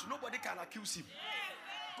comes, nobody can accuse him.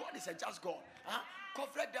 God is a just God.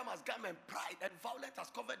 Covered them as garment, pride, and violence has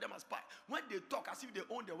covered them as pride. When they talk as if they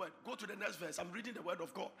own the word, go to the next verse. I'm reading the word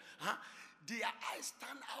of God. Their eyes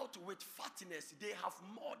stand out with fatness. They have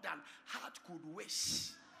more than heart could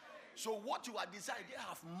wish. So what you are desiring, they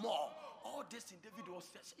have more. All this in David was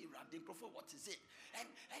saying, what is it?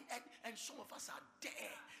 And some of us are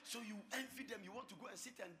there. So you envy them. You want to go and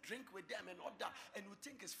sit and drink with them and all that. And you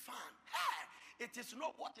think it's fun. Hey, it is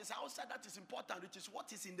not what is outside that is important. It is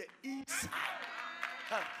what is in the inside.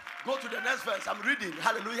 Go to the next verse. I'm reading.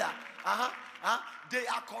 Hallelujah. They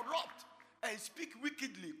are corrupt and speak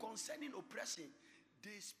wickedly concerning oppression.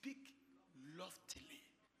 They speak loftily.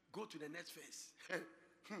 Go to the next verse.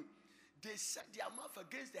 They set their mouth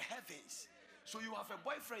against the heavens. So you have a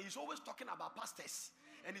boyfriend, he's always talking about pastors.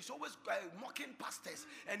 And he's always mocking pastors.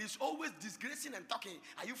 And he's always disgracing and talking.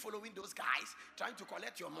 Are you following those guys? Trying to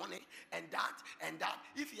collect your money and that and that.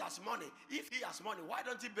 If he has money, why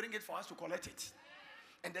don't he bring it for us to collect it?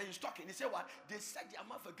 And then he's talking. He said what? They set their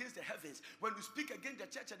mouth against the heavens. When you speak against the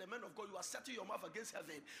church and the men of God, you are setting your mouth against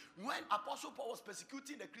heaven. When Apostle Paul was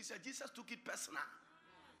persecuting the Christians, Jesus took it personal.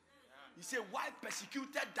 He said, why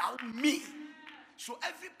persecuted thou me? So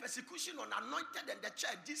every persecution on anointed in the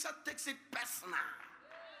church, Jesus takes it personal.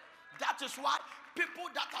 That is why people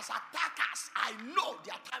that has attacked us, I know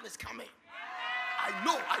their time is coming. I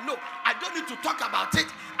know. I don't need to talk about it.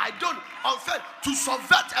 I don't. Unfair to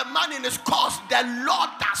subvert a man in his cause, the Lord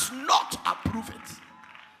does not approve it.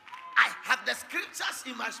 I have the scriptures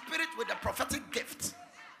in my spirit with the prophetic gift,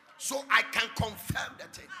 so I can confirm the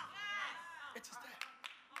thing. It is there.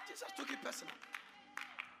 Jesus took it personal.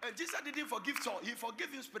 And Jesus didn't forgive Saul. He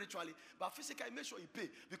forgave him spiritually, but physically he made sure he paid.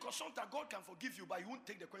 Because sometimes God can forgive you, but he won't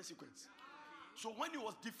take the consequence. So when he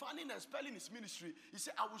was defining and spelling his ministry, he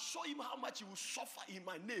said, I will show him how much he will suffer in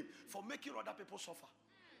my name for making other people suffer.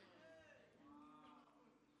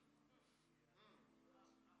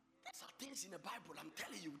 These are things in the Bible. I'm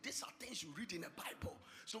telling you, these are things you read in the Bible.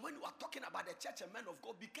 So when you are talking about the church and men of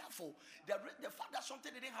God, be careful. The fact that something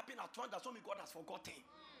didn't happen at once does not mean God has forgotten.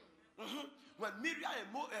 When Miriam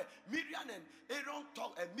and Aaron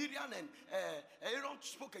talked, Aaron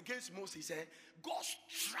spoke against Moses, he said, God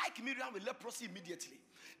strike Miriam with leprosy immediately.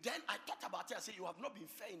 Then I thought about it. I said, you have not been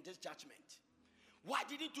fair in this judgment. Why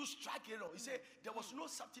didn't you strike Aaron? He said, there was no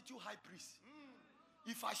substitute high priest.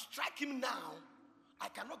 If I strike him now, I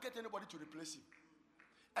cannot get anybody to replace him.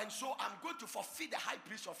 And so I'm going to forfeit the high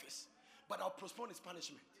priest office, but I'll postpone his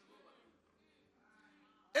punishment.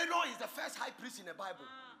 Aaron is the first high priest in the Bible.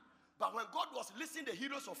 But when God was listing the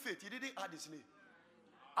heroes of faith, he didn't add his name.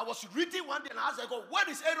 I was reading one day and I asked God, what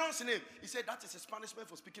is Aaron's name? He said, that is his punishment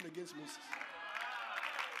for speaking against Moses.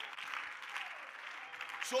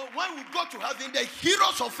 So when we go to heaven, the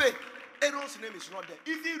heroes of faith, Aaron's name is not there.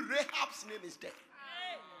 Even Rahab's name is there.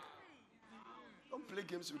 Don't play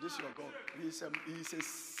games with this, your God. He is a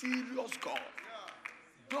serious God.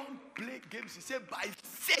 Don't play games. He said, by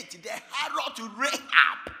faith, the herald to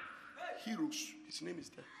Rahab. Heroes. His name is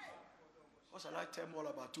there. What shall I tell him all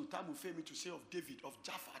about? Two time will fail me to say of David, of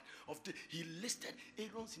Japhet, he listed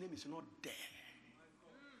Aaron's name is not there.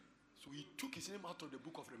 So he took his name out of the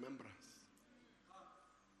book of remembrance.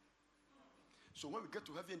 So when we get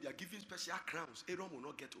to heaven, they are giving special crowns. Aaron will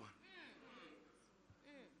not get one.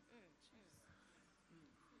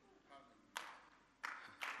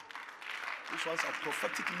 These ones are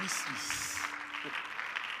prophetic mysteries.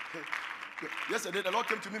 Yesterday, the Lord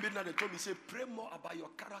came to me midnight and told me, say, pray more about your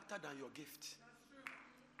character than your gift.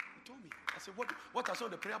 He told me. I said, what are some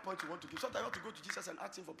of the prayer points you want to give? Sometimes you want to go to Jesus and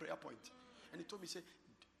ask him for prayer point. And he told me, say,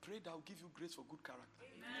 pray that will give you grace for good character.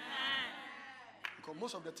 Because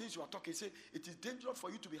most of the things you are talking, say, it is dangerous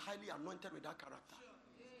for you to be highly anointed with that character.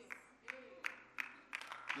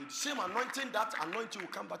 The same anointing, that anointing will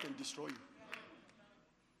come back and destroy you.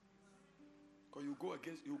 Because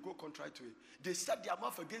you go contrary to it. They set their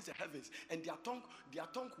mouth against the heavens, and their tongue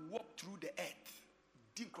walked through the earth.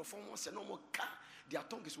 Their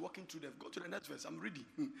tongue is walking through them. Go to the next verse. I'm reading.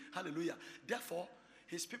 Hallelujah. Therefore,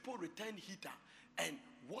 his people return hither, and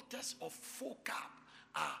waters of full cup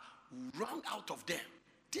are run out of them.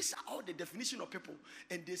 These are all the definition of people.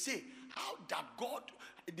 And they say, how that God,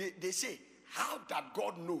 they say, how that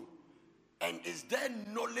God know? And is there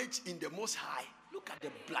knowledge in the Most High? Look at the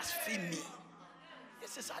blasphemy.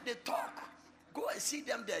 This is how they talk. Go and see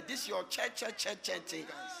them there. This is your church.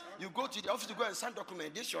 You go to the office to go and sign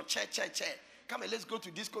document. This is your church. Come and let's go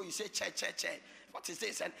to disco. You say church. What is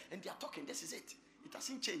this? And they are talking. This is it. It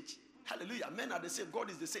hasn't changed. Hallelujah. Men are the same. God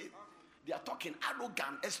is the same. They are talking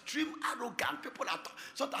arrogant, extreme arrogant. People are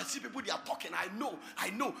sometimes I see people, they are talking. I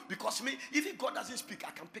know. Because me, if God doesn't speak,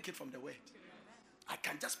 I can pick it from the word. I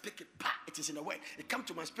can just pick it. It is in the word. It comes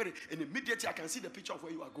to my spirit, and immediately I can see the picture of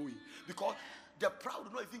where you are going. Because the proud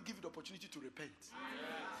do not even give you the opportunity to repent.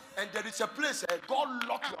 And there is a place God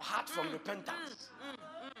lock your heart from repentance.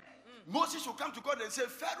 Moses will come to God and say,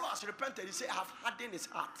 Pharaoh has repented. He said, I have hardened his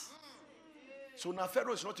heart. So now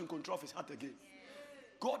Pharaoh is not in control of his heart again.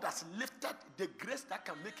 God has lifted the grace that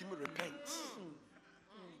can make him repent.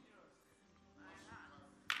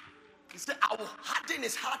 He said, I will harden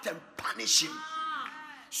his heart and punish him.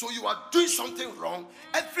 So you are doing something wrong.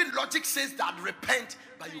 Every logic says that repent,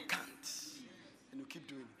 but you can't. And you keep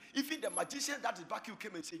doing it. Even the magician that is back, you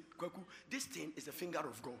came and said, Kweku, this thing is the finger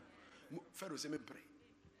of God. Pharaoh said, pray.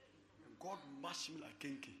 And God mashed him like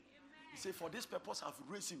kenke. He said, for this purpose I've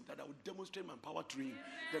raised him, that I will demonstrate my power to him.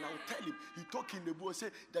 Then I will tell him, he talk in the book, say,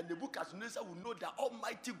 that Nebuchadnezzar will know that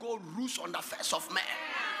Almighty God rules on the face of man.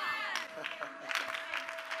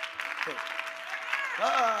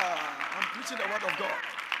 I'm preaching the word of God.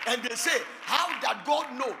 And they say, how that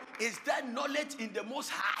God know? Is there knowledge in the Most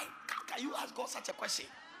High? Can you ask God such a question?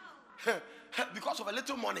 Because of a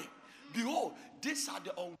little money. Behold, these are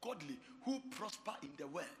the ungodly who prosper in the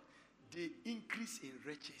world. They increase in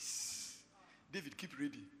riches. David, keep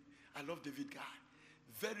reading. I love David God.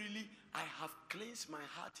 Verily, I have cleansed my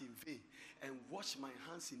heart in vain and washed my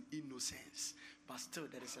hands in innocence. But still,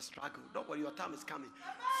 there is a struggle. Don't worry, your time is coming.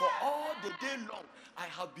 For all the day long, I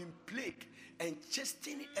have been plagued and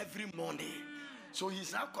chastened every morning. So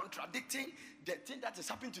he's now contradicting the thing that is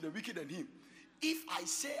happening to the wicked and him. If I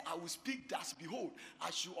say I will speak thus, behold,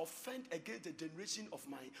 I should offend against the generation of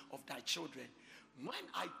thy children. When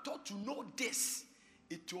I thought to know this,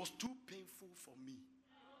 it was too painful for me.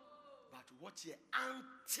 But watch here,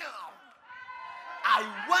 until I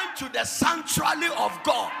went to the sanctuary of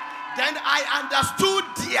God, then I understood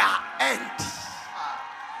their end.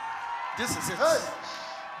 This is it.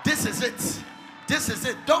 This is it. This is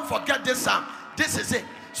it. Don't forget this psalm. This is it.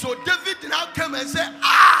 So David now came and said,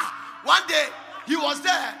 one day he was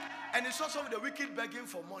there and he saw some of the wicked begging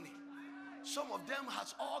for money. Some of them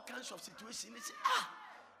has all kinds of situations. He said,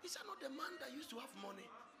 is that not the man that used to have money?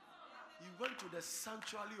 He went to the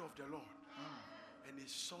sanctuary of the Lord and he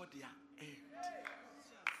saw their end.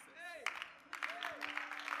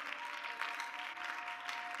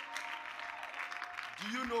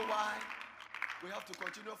 Do you know why we have to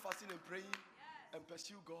continue fasting and praying and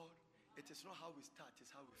pursue God? It is not how we start,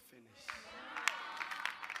 it's how we finish.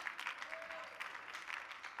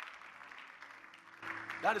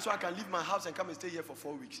 That is why I can leave my house and come and stay here for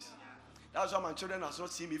 4 weeks. That's why my children have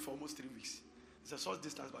not seen me for almost 3 weeks. It's a short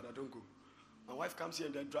distance, but I don't go. My wife comes here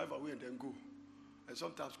and then drive away and then go. And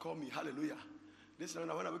sometimes call me, hallelujah. This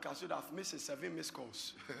night when I wake up, I said I've missed 7 missed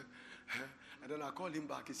calls. And then I call him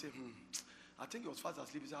back. He said, I think he was fast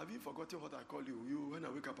asleep. He said, have you forgotten what I call you? When I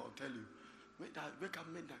wake up, I'll tell you. Wake up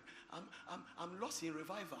midnight. I'm lost in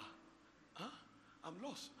revival. I'm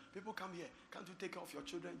lost. People come here. Can't you take care of your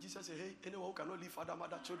children? Jesus said, hey, anyone who cannot leave father,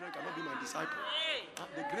 mother, children cannot be my disciple.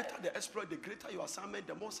 The greater the exploit, the greater your assignment,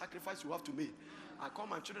 the more sacrifice you have to make. I call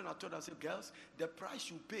my children, I told them, I said, girls, the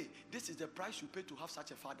price you pay, this is the price you pay to have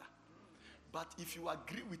such a father. But if you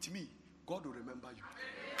agree with me, God will remember you.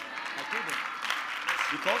 I told them.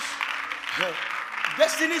 Because the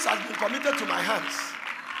destinies has been committed to my hands.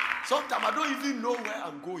 Sometimes I don't even know where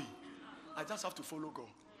I'm going. I just have to follow God.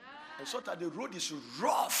 And sometimes the road is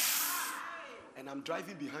rough and I'm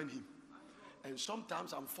driving behind him. And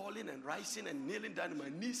sometimes I'm falling and rising and kneeling down and my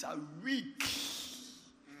knees are weak.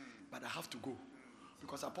 But I have to go.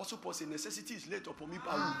 Because Apostle Paul said, necessity is laid upon me,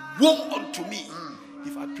 but woe unto me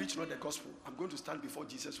if I preach not the gospel. I'm going to stand before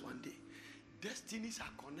Jesus one day. Destinies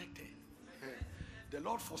are connected. The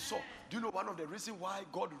Lord foresaw. Do you know one of the reasons why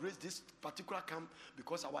God raised this particular camp?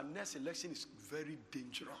 Because our next election is very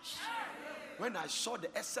dangerous. When I saw the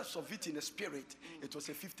essence of it in the spirit, it was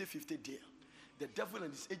a 50-50 deal. The devil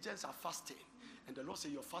and his agents are fasting. And the Lord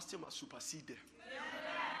said, your fasting must supersede them.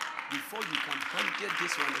 Before you can handle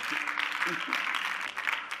this one again.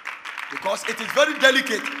 Because it is very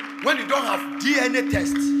delicate when you don't have DNA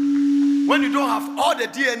tests. When you don't have all the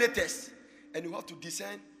DNA tests. And you have to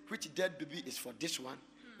discern which dead baby is for this one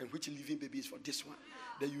and which living baby is for this one.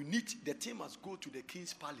 Then you need, the team must go to the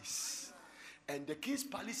king's palace. And the king's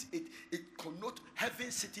palace, it connotes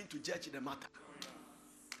heaven sitting to judge the matter.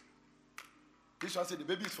 This one said the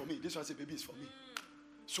baby is for me. This one said baby is for me.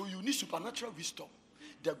 So you need supernatural wisdom.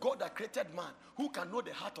 The God that created man, who can know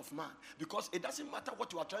the heart of man. Because it doesn't matter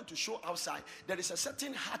what you are trying to show outside. There is a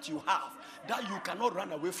certain heart you have that you cannot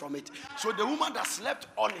run away from it. So the woman that slept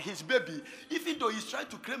on his baby, even though he's trying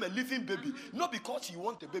to claim a living baby, not because he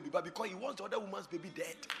wants the baby, but because he wants the other woman's baby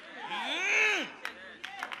dead.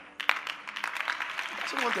 He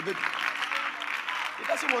doesn't want the baby. He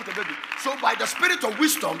doesn't want a baby. So by the spirit of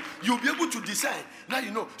wisdom, you'll be able to discern. Now you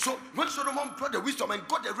know. So when Solomon brought the wisdom and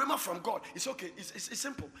got the rhema from God, it's okay. It's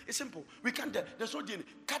simple. It's simple. We can't. There's no DNA.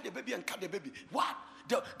 Cut the baby and cut the baby. What?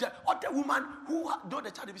 The other woman who know the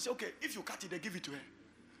child, they say, okay, if you cut it, they give it to her.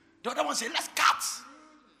 The other one say, let's cut.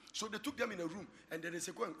 So they took them in a room and then they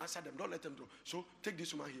say, go and answer them. Don't let them go. So take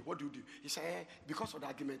this woman here. What do you do? He said, because of the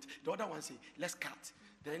argument. The other one say, let's cut.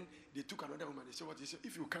 Then they took another woman. They said, what? They said,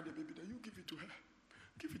 if you cut the baby, then you give it to her.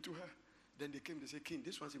 Give it to her. Then they came, they said, king,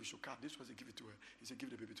 this one said we should cut. This one said, give it to her. He said, give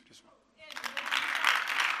the baby to this one.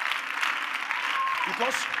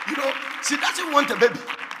 Because, she doesn't want a baby.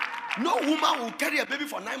 No woman will carry a baby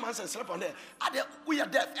for 9 months and sleep on her. We are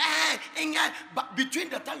deaf. But between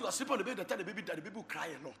the time you are sleeping on the baby, the time the baby died, the baby will cry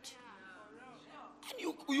a lot. And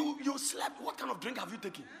you slept. What kind of drink have you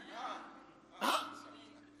taken? Huh?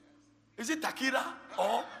 Is it Takira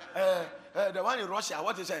or the one in Russia?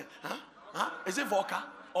 What is it? Huh? Is it vodka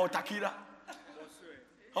or Takira?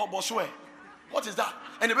 Or Boswe? What is that?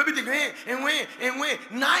 And the baby wait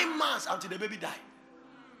 9 months until the baby died.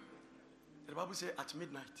 The Bible says at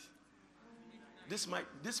midnight. This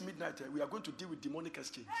midnight we are going to deal with demonic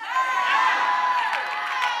exchange.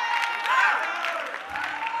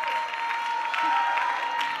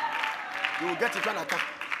 You will get it when I come.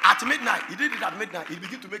 At midnight, he did it at midnight. He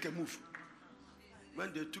began to make a move.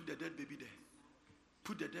 When they took the dead baby there,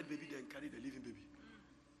 put the dead baby there and carry the living baby.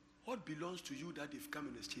 What belongs to you that they've come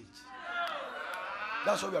in exchange?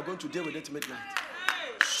 That's what we are going to deal with at midnight.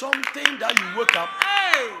 Something that you woke up,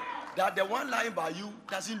 that the one lying by you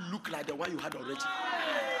doesn't look like the one you had already.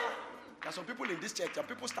 There are some people in this church, and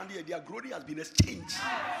people standing here, their glory has been exchanged.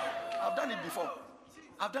 I've done it before.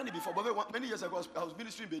 But many years ago, I was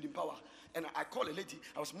ministering in Power, and I called a lady.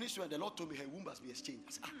 I was ministering, and the Lord told me her womb has been exchanged.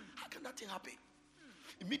 I said, how can that thing happen?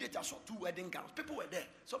 Immediately, I saw 2 wedding gowns. People were there.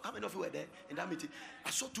 So how many of you were there in that meeting?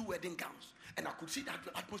 I saw 2 wedding gowns, and I could see that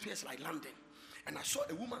the atmosphere is like London. And I saw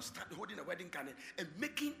a woman holding a wedding gown and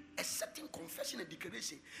making a certain confession and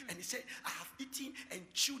declaration. And he said, I have eaten and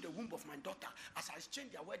chewed the womb of my daughter. As I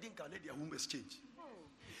exchanged their wedding gown, their womb exchanged.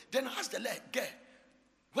 Then I asked the girl,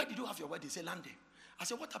 where did you have your wedding? He said, London. I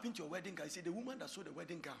said, what happened to your wedding gown? He said, the woman that sold the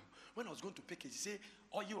wedding gown, when I was going to pick it, he said,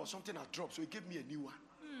 oil or something had dropped, so he gave me a new one.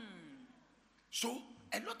 So,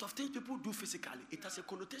 a lot of things people do physically, it has a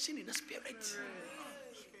connotation in the spirit.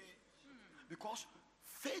 Because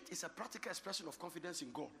faith is a practical expression of confidence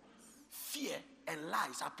in God. Fear and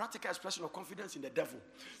lies are practical expression of confidence in the devil.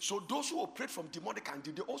 So those who operate from demonic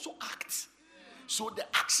angle, they also act. So the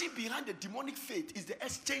action behind the demonic faith is the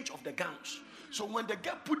exchange of the gowns. So when the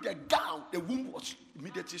girl put the gown, the womb was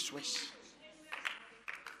immediately switched.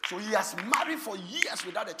 So he has married for years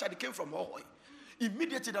without a child. He came from Ahoy.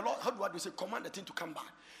 Immediately the Lord, how do I say, command the thing to come back.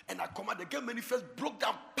 And I command the girl manifest, broke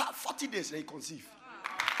down, 40 days, and he conceived.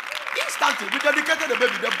 Instantly, we dedicated the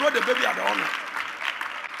baby. They brought the baby at the honor.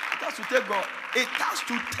 It has to take God. It has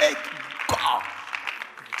to take God.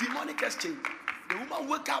 Demonic exchange. The woman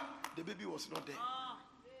woke up, the baby was not there.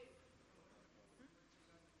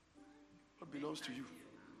 What belongs to you?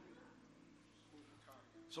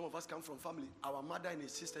 Some of us come from family. Our mother and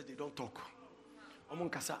his sisters, they don't talk.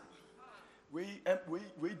 We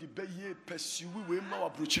the baby pursue we ma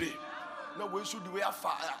abrochire. Now we should do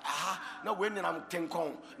now when I'm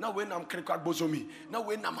tenkon, now when I'm krikwa bozomi, now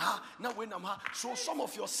when I'm ha. So some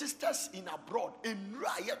of your sisters in abroad in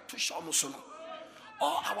riot to shamusono.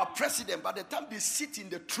 Or our president, by the time they sit in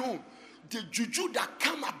the throne, The juju that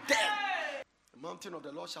come up there. The mountain of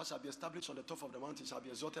the Lord shall be established on the top of the mountain, shall be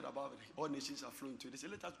exalted above it. All nations are flowing to it. They say,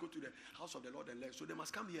 let us go to the house of the Lord and learn. So they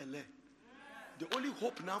must come here and learn. The only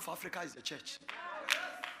hope now for Africa is the church.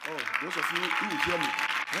 Oh, those of you who hear me.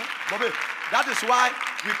 Bobby, that is why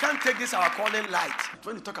we can't take this our calling light.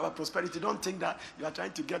 When you talk about prosperity, don't think that you are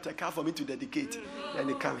trying to get a car for me to dedicate. Then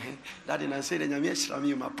you come here. That in I say, then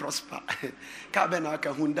you must prosper.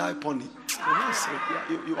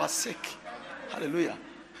 You are sick. Hallelujah.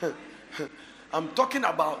 I'm talking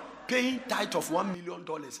about paying tithe of $1 million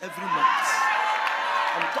every month.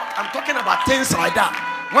 I'm talking about things like that.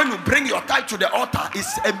 When you bring your tithe to the altar,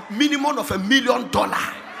 it's a minimum of $1 million.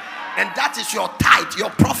 And that is your tithe,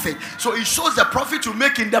 your profit. So it shows the profit you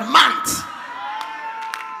make in the month.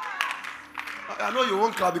 I know you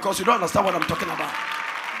won't clap because you don't understand what I'm talking about.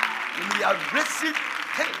 We are raising.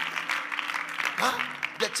 Hey,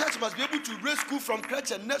 the church must be able to raise school from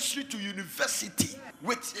crèche and nursery to university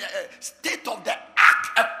with state-of-the-art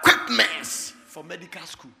equipment for medical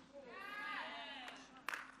school.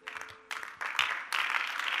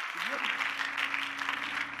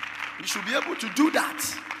 We should be able to do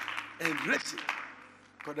that and raise it.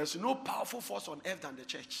 Because there's no powerful force on earth than the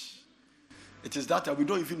church. It is that we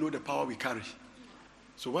don't even know the power we carry.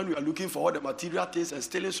 So when we are looking for all the material things and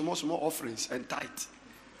stealing small offerings and tithe,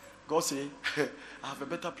 God say, I have a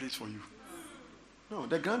better place for you. No,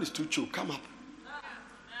 the ground is too choke. Come up.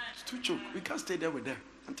 It's too choke. We can't stay there with them.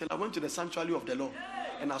 Until I went to the sanctuary of the Lord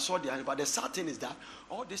and I saw the animal. But the sad thing is that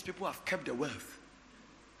all these people have kept the wealth.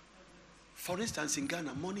 For instance, in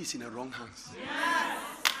Ghana, money is in the wrong hands. Yes.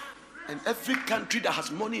 And every country that has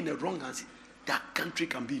money in the wrong hands, that country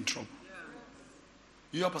can be in trouble.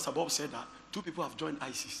 You hear Pastor Bob said that 2 people have joined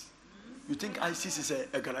ISIS. You think ISIS is an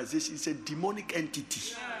organization? It's a demonic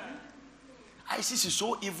entity. ISIS is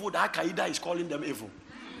so evil that Al-Qaeda is calling them evil.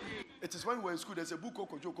 It is when we were in school, there's a book called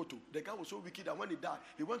Kojo Koto. The guy was so wicked that when he died,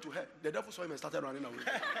 he went to hell. The devil saw him and started running away.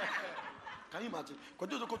 Can you imagine?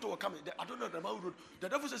 Kojo Koto will come. I don't know the man who wrote. The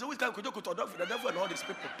devil says, which kind of Kojo Koto? The devil and all these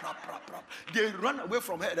people, they run away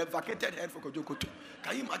from her. They vacated her for Kojo Koto.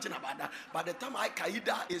 Can you imagine about that? By the time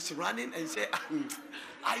Al-Qaeda is running and say,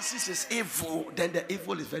 ISIS is evil, then the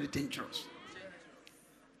evil is very dangerous.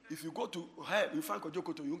 If you go to her, you find Kojo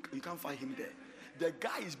Koto, you can't find him there. The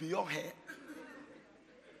guy is beyond her.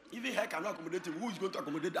 Even her cannot accommodate him. Who is going to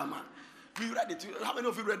accommodate that man? We read it. How many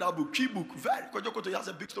of you read that book? Key book. Very Kojo Koto, he has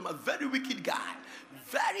a big stomach. Very wicked guy.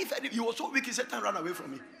 Very, very. He was so wicked, Satan ran away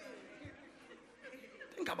from me.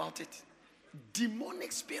 Think about it.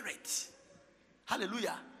 Demonic spirits.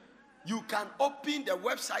 Hallelujah. You can open the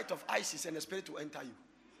website of ISIS and the spirit will enter you.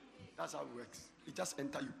 That's how it works. It just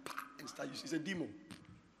enter you and start you. It's a demon.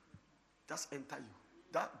 Just enter you.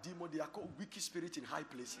 That demon, they are called wicked spirits in high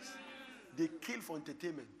places. They kill for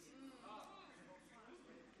entertainment.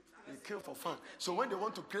 They kill for fun. So when they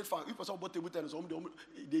want to create fun, if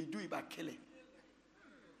they do it by killing.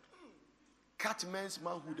 Cut men's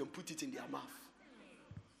manhood and put it in their mouth.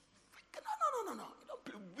 No. You don't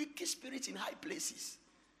play wicked spirits in high places.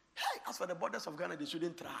 Hey, as for the borders of Ghana, they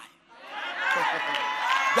shouldn't try.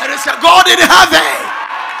 There is a God in heaven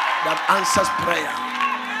that answers prayer.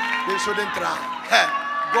 They shouldn't try. Hey,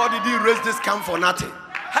 God didn't raise this camp for nothing.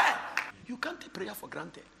 Hey, you can't take prayer for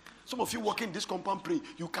granted. Some of you walk in this compound pray,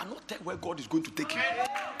 you cannot tell where God is going to take you.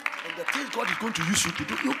 And the things God is going to use you to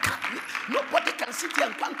do, you can't. Nobody can sit here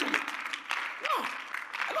and quantum it. No.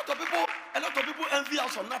 A lot of people envy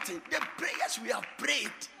us for nothing. The prayers we have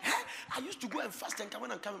prayed. I used to go and fast and come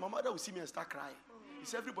when I'm coming. My mother would see me and start crying. He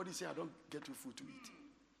said, everybody say I don't get you food to eat.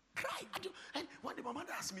 Cry. And one day my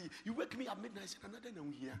mother asked me, you wake me at midnight. I said, another than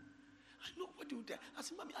we here. I know what you do. I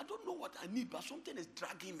said, Mommy, I don't know what I need, but something is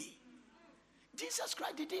dragging me. Jesus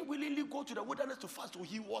Christ didn't willingly go to the wilderness to fast, so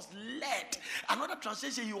he was led. Another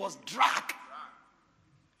translation, he was dragged.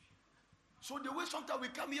 So the way sometimes we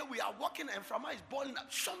come here, we are walking and from us is boiling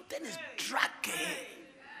up. Something is dragging.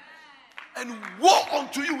 And woe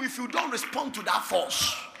unto you if you don't respond to that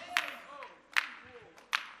force.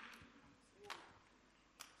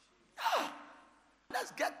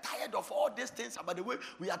 Let's get tired of all these things about the way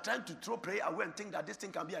we are trying to throw prayer away and think that this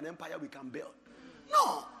thing can be an empire we can build.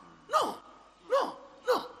 No.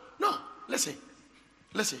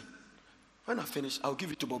 Listen. When I finish, I'll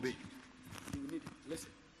give it to Bobby. You need it. Listen.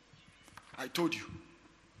 I told you.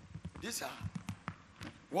 These are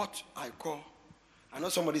what I call. I know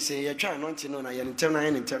somebody say, you're trying anointing on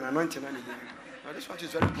anointing. Now this one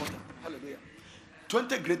is very important. Hallelujah.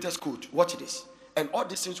 20 greatest code. Watch this. And all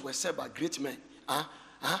these things were said by great men.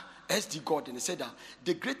 SD God. And he said that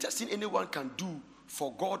the greatest thing anyone can do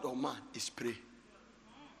for God or man is pray.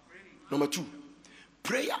 Number 2,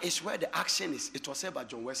 Prayer is where the action is. It was said by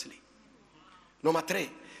John Wesley. Number 3,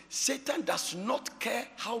 Satan does not care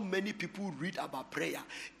how many people read about prayer,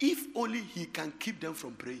 if only he can keep them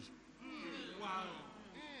from praying. Wow.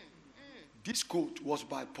 This quote was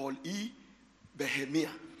by Paul E. Behemia.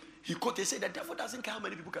 He said the devil doesn't care how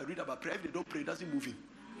many people can read about prayer. If they don't pray, it doesn't move him.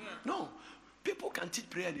 Yeah. No. People can teach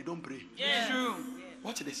prayer and they don't pray. Yeah. True.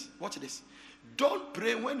 Watch this. Watch this. Don't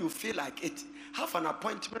pray when you feel like it. Have an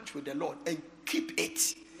appointment with the Lord and keep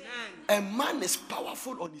it. Yeah. A man is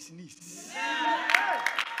powerful on his knees. Yeah.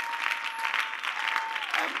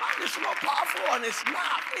 A man is not powerful on his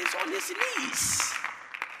mouth. He's on his knees.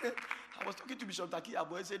 I was talking to Bishop Taki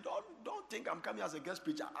Abo and said, don't think I'm coming as a guest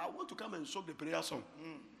preacher. I want to come and soak the prayer song.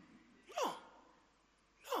 No.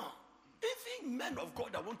 Even men of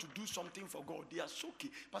God that want to do something for God, they are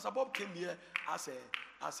soaking. Pastor Bob came here as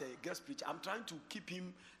a guest preacher. I'm trying to keep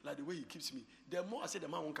him like the way he keeps me. The more I say the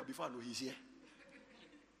man won't come before I know he's here.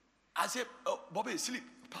 I said, oh, Bobby, sleep.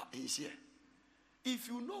 He's here. If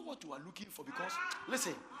you know what you are looking for, because,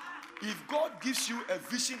 listen, if God gives you a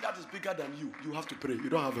vision that is bigger than you, you have to pray. You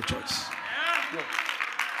don't have a choice. No.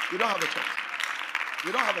 You don't have a choice.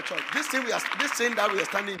 You don't have a choice. This thing that we are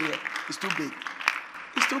standing here is too big.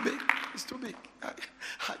 It's too big. It's too big.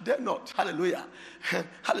 They're not. Hallelujah.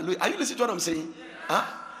 Hallelujah. Are you listening to what I'm saying? Huh?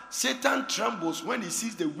 Satan trembles when he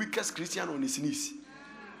sees the weakest Christian on his knees.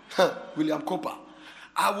 William Cooper.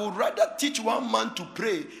 I would rather teach one man to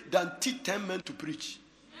pray than teach 10 men to preach.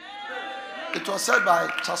 It was said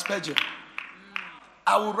by Charles Spurgeon.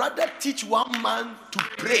 I would rather teach one man to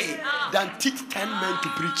pray than teach 10 men to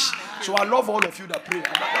preach. So I love all of you that pray.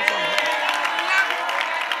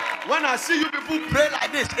 When I see you people pray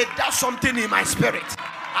like this, it does something in my spirit.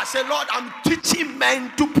 I say, Lord, I'm teaching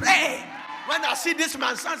men to pray. When I see this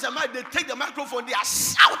man, sons and men, they take the microphone, they are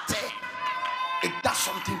shouting. It does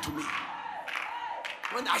something to me.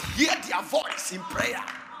 When I hear their voice in prayer,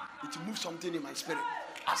 it moves something in my spirit.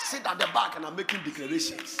 I sit at the back and I'm making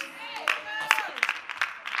declarations.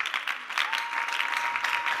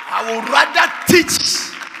 I would rather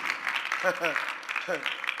teach.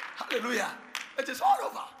 Hallelujah. It is all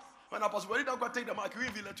over. When Apostle Wali don't go take the mic, we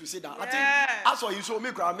will let you sit down. I think as for you so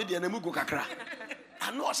me cry media and go kakra.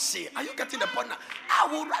 I not say, are you getting the point now? I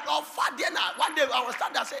will rather offer dinner. One day I was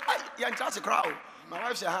standing there and say, hey, you're just a crowd. My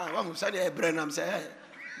wife said, I'm saying, hey, Bren, I'm saying, hey,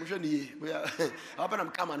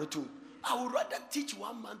 I'm coming too. I would rather teach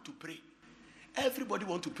one man to pray. Everybody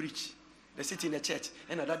want to preach. They sit in the church,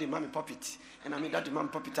 and that the mommy puppet, and I mean that the mommy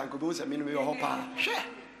puppet and go I mean we are hopper. Sure.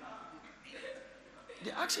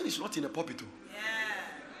 The action is not in the pulpit.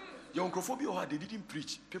 Your Uncrophobia, they didn't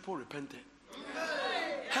preach. People repented.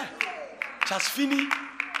 Hey. Charles Finney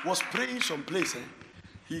was praying someplace.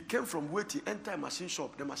 He came from where he entered a machine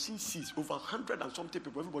shop. The machine sees over 100 and something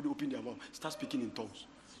people. Everybody open their mouth, start speaking in tongues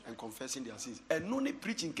and confessing their sins. And no need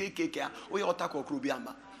preaching KKK. Oh, you attack or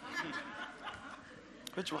Krubiamba.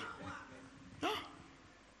 Which one?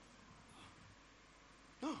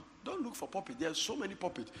 No, don't look for puppet. There are so many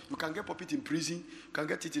puppets. You can get puppet in prison, you can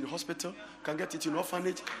get it in hospital, you can get it in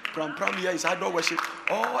orphanage. Pram here is idol worship.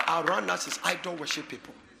 All around us is idol worship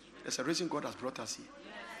people. There's a reason God has brought us here.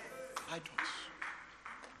 Idols.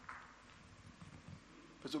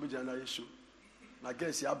 I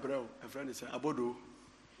guess your bro, a friend is Abodo,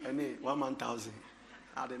 and 1,000.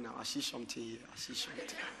 I don't know. I see something here. I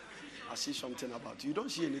see something about you. You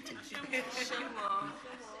don't see anything. You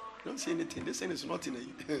don't see anything. This thing is not in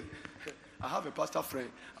it. I have a pastor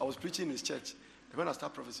friend. I was preaching in his church. When I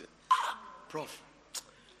start prophesying, Prof.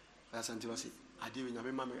 I said, I did with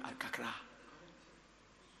your mama at Kakra.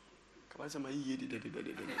 I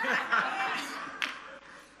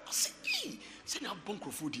said, say now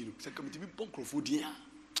bunker food in. Say come to be bunker food in.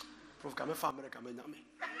 Prof, come family come in.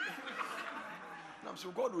 Now,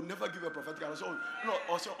 so God will never give a prophetic answer. No,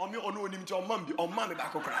 also on me or no him to your mom, or mommy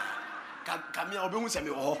back okra. Come here, I'll be with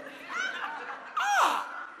me.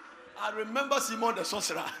 I remember Simon the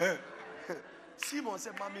sorcerer. Simon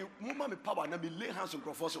said, Mommy, power, and be lay hands on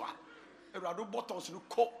Professor. A rado buttons to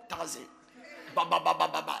cook 1,000.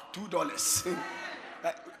 $2.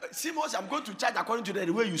 Simon said, I'm going to charge according to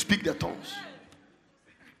the way you speak the tongues.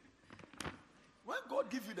 When God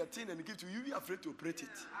gives you the thing and He gives to you, you are afraid to operate it.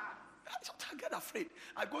 I get afraid.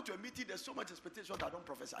 I go to a meeting, there's so much expectation that I don't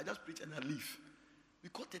prophesy. I just preach and I leave.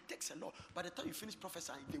 Because it takes a lot. By the time you finish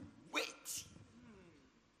prophesying, they wait.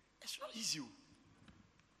 It's not easy.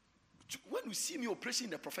 When you see me operating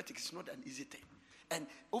in the prophetic, it's not an easy thing. And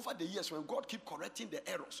over the years, when God keep correcting the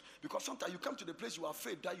errors, because sometimes you come to the place you are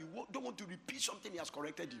afraid that you don't want to repeat something He has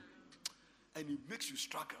corrected you. And it makes you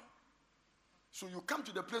struggle. So you come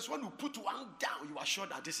to the place when you put one down, you are sure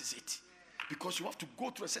that this is it. Because you have to go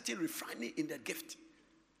through a certain refining in the gift.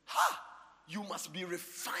 Ha! You must be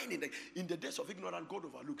refined in the days of ignorance. God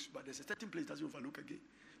overlooks, but there's a certain place that doesn't overlook again.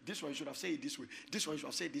 This one should have said it this way. This one should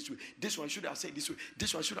have said it this way. This one should have said it this way.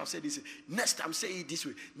 This one should have said this way. Next time say it this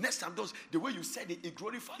way. Next time the way you said it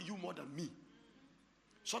glorifies you more than me.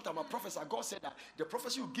 Sometimes a professor, God said that the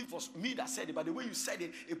prophecy you give was me that said it, but the way you said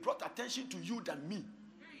it, it brought attention to you than me.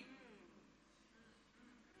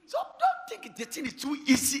 So don't think the thing is too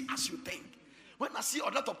easy as you think. When I see a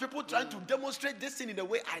lot of people trying to demonstrate this thing in a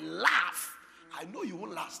way, I laugh. I know you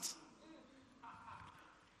won't last.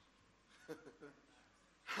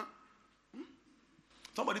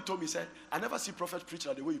 Somebody told me, said, I never see prophets preach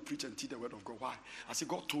like the way you preach and teach the word of God. Why? I said,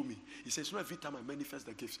 God told me. He says, every time I manifest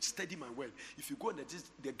the gift, study my word. If you go and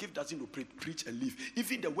the gift doesn't operate, preach and leave.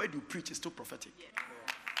 Even the word you preach is still prophetic. Yeah.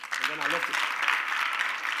 And then I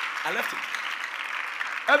left it.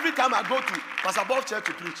 Every time I go to Pastor Bob's church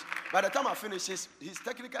to preach, by the time I finish, his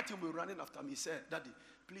technical team will be running after me. He said, Daddy,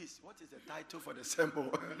 please, what is the title for the sermon?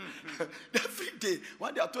 Every day.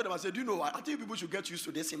 One day I told them, I said, do you know what? I think people should get used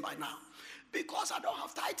to this thing by now. Because I don't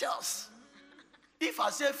have titles. If I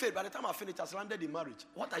say faith, by the time I finish, I landed in marriage.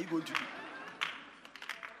 What are you going to do?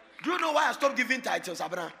 Do you know why I stopped giving titles,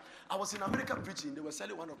 Abraham? I was in America preaching. They were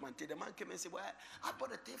selling one of my tape. The man came and said, well, I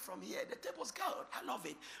bought a tape from here. The tape was good. I love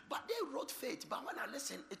it. But they wrote faith. But when I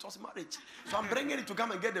listened, it was marriage. So I'm bringing it to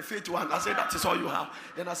come and get the faith one. I said, that is all you have.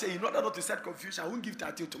 Then I say, in order not to set confusion, I won't give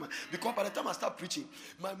title to man. Because by the time I start preaching,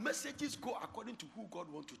 my messages go according to who God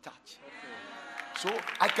wants to touch. Okay. So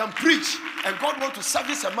I can preach and God wants to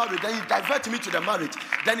service a marriage. Then he diverts me to the marriage.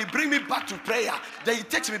 Then he brings me back to prayer. Then he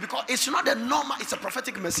takes me because it's not a normal, it's a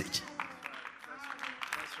prophetic message.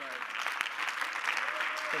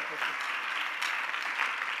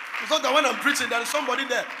 So that when I'm preaching, there is somebody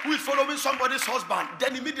there who is following somebody's husband.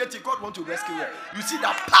 Then immediately God wants to rescue her. You see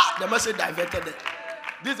that part, the message diverted there.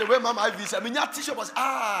 This is the way Mama Ivy said. I mean, your teacher was,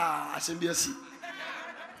 I said, BSC.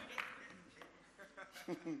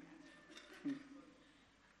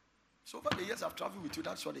 So over the years I've traveled with you,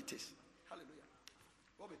 that's what it is. Hallelujah.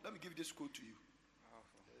 Bobby, let me give this quote to you.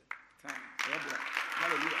 Hallelujah.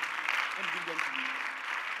 Let me give them to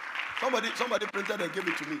you. Somebody printed and gave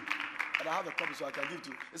it to me. And I have a copy so I can give to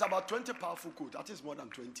you. It's about 20 powerful quotes. That is more than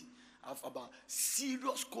 20. I have about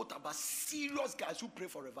serious quote about serious guys who pray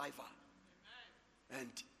for revival.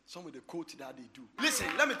 And some of the quotes that they do. Listen,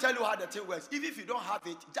 let me tell you how the thing works. Even if you don't have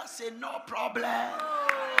it, just say no problem.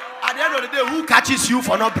 At the end of the day, who catches you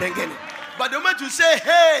for not bringing it? But the moment you say,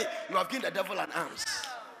 hey, you have given the devil an arms.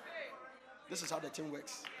 This is how the thing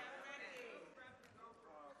works.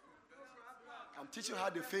 I'm teaching you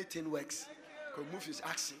how the faith thing works. Because move is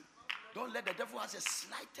action. Don't let the devil have the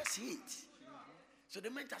slightest hit. So the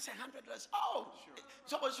moment I say $100,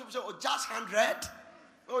 somebody should say, just 100.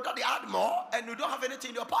 Oh, that they add more, and you don't have anything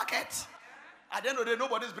in your pocket. At the end of the day,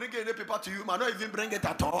 nobody's bringing any paper to you. Might not even bring it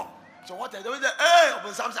at all. So what they do is,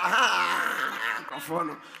 open something.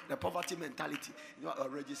 The poverty mentality. You know,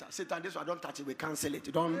 register. Satan, this one, don't touch it. We cancel it.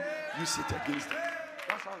 You don't use it against it.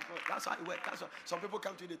 That's how it works. That's how some people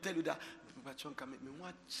come to you, they tell you that, but John can make me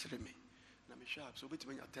watch me. So bet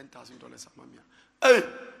me $10,000. Hey,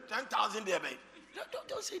 10,000 there, babe.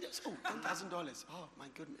 Don't say this. Oh, $10,000. Oh my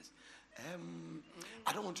goodness.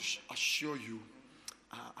 I don't want to assure you.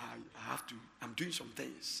 I have to. I'm doing some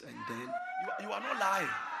things, and then you are not lying.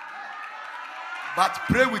 But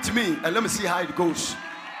pray with me, and let me see how it goes.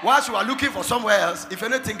 Whilst you are looking for somewhere else, if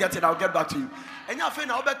anything gets it, I'll get back to you. And you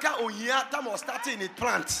find out time of starting it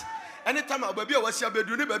plants. Anytime a baby was here,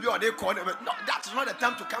 baby, or they call it. No, that's not the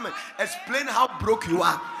time to come and explain how broke you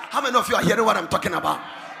are. How many of you are hearing what I'm talking about?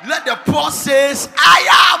 Let the poor says, I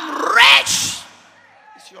am rich.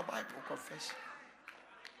 It's your Bible, confess.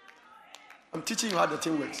 I'm teaching you how the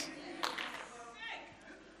thing works.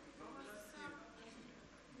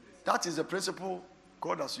 That is the principle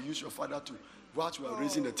God has used your father to. Whilst we are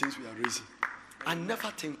raising the things we are raising. I never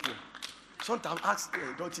think poor. Sometimes ask,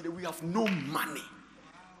 we have no money.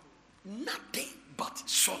 Nothing but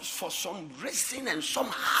for some reason and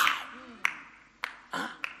somehow.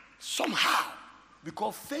 Somehow.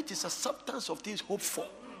 Because faith is a substance of things hoped for.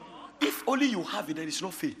 If only you have it, there is no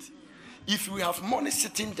faith. If you have money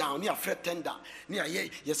sitting down near Fred Tender, near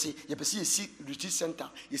you see retreat center,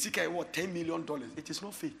 you see what $10 million, it is no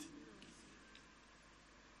faith.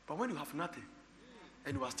 But when you have nothing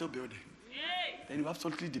and you are still building, then you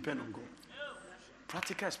absolutely depend on God.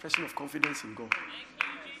 Practical expression of confidence in God.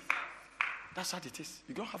 That's how it is.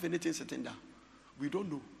 You don't have anything sitting down. We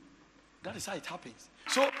don't know. That is how it happens.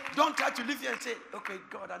 So don't try to live here and say, okay,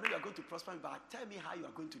 God, I know you are going to prosper me, but tell me how you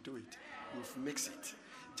are going to do it. You've mixed it.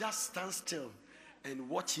 Just stand still and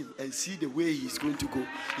watch him and see the way he's going to go.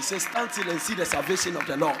 He says, stand still and see the salvation of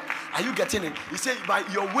the Lord. Are you getting it? He said,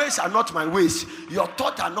 your ways are not my ways. Your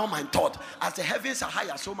thoughts are not my thought. As the heavens are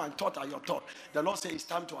higher, so my thoughts are your thought. The Lord says, it's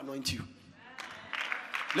time to anoint you.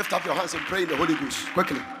 Lift up your hands and pray in the Holy Ghost.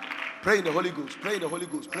 Quickly. Pray in the Holy Ghost. Pray in the Holy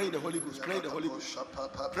Ghost. Pray in the Holy Ghost. Pray in the Holy Ghost.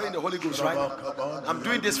 Pray in the Holy Ghost right now. I'm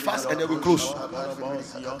doing this fast and then we close. Ooh.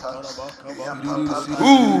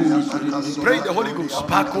 Pray in the Holy Ghost.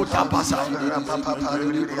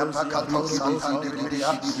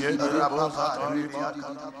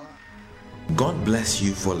 God bless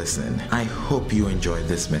you for listening. I hope you enjoyed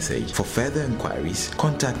this message. For further inquiries,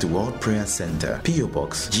 contact World Prayer Center, PO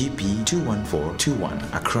Box GP 21421,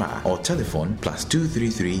 Accra, or telephone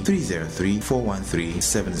 +233 303 413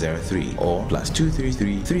 703 or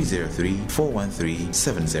 +233 303 413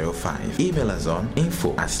 705. Email us on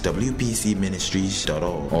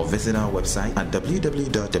info@wpcministries.org or visit our website at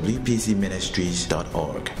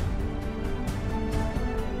www.wpcministries.org.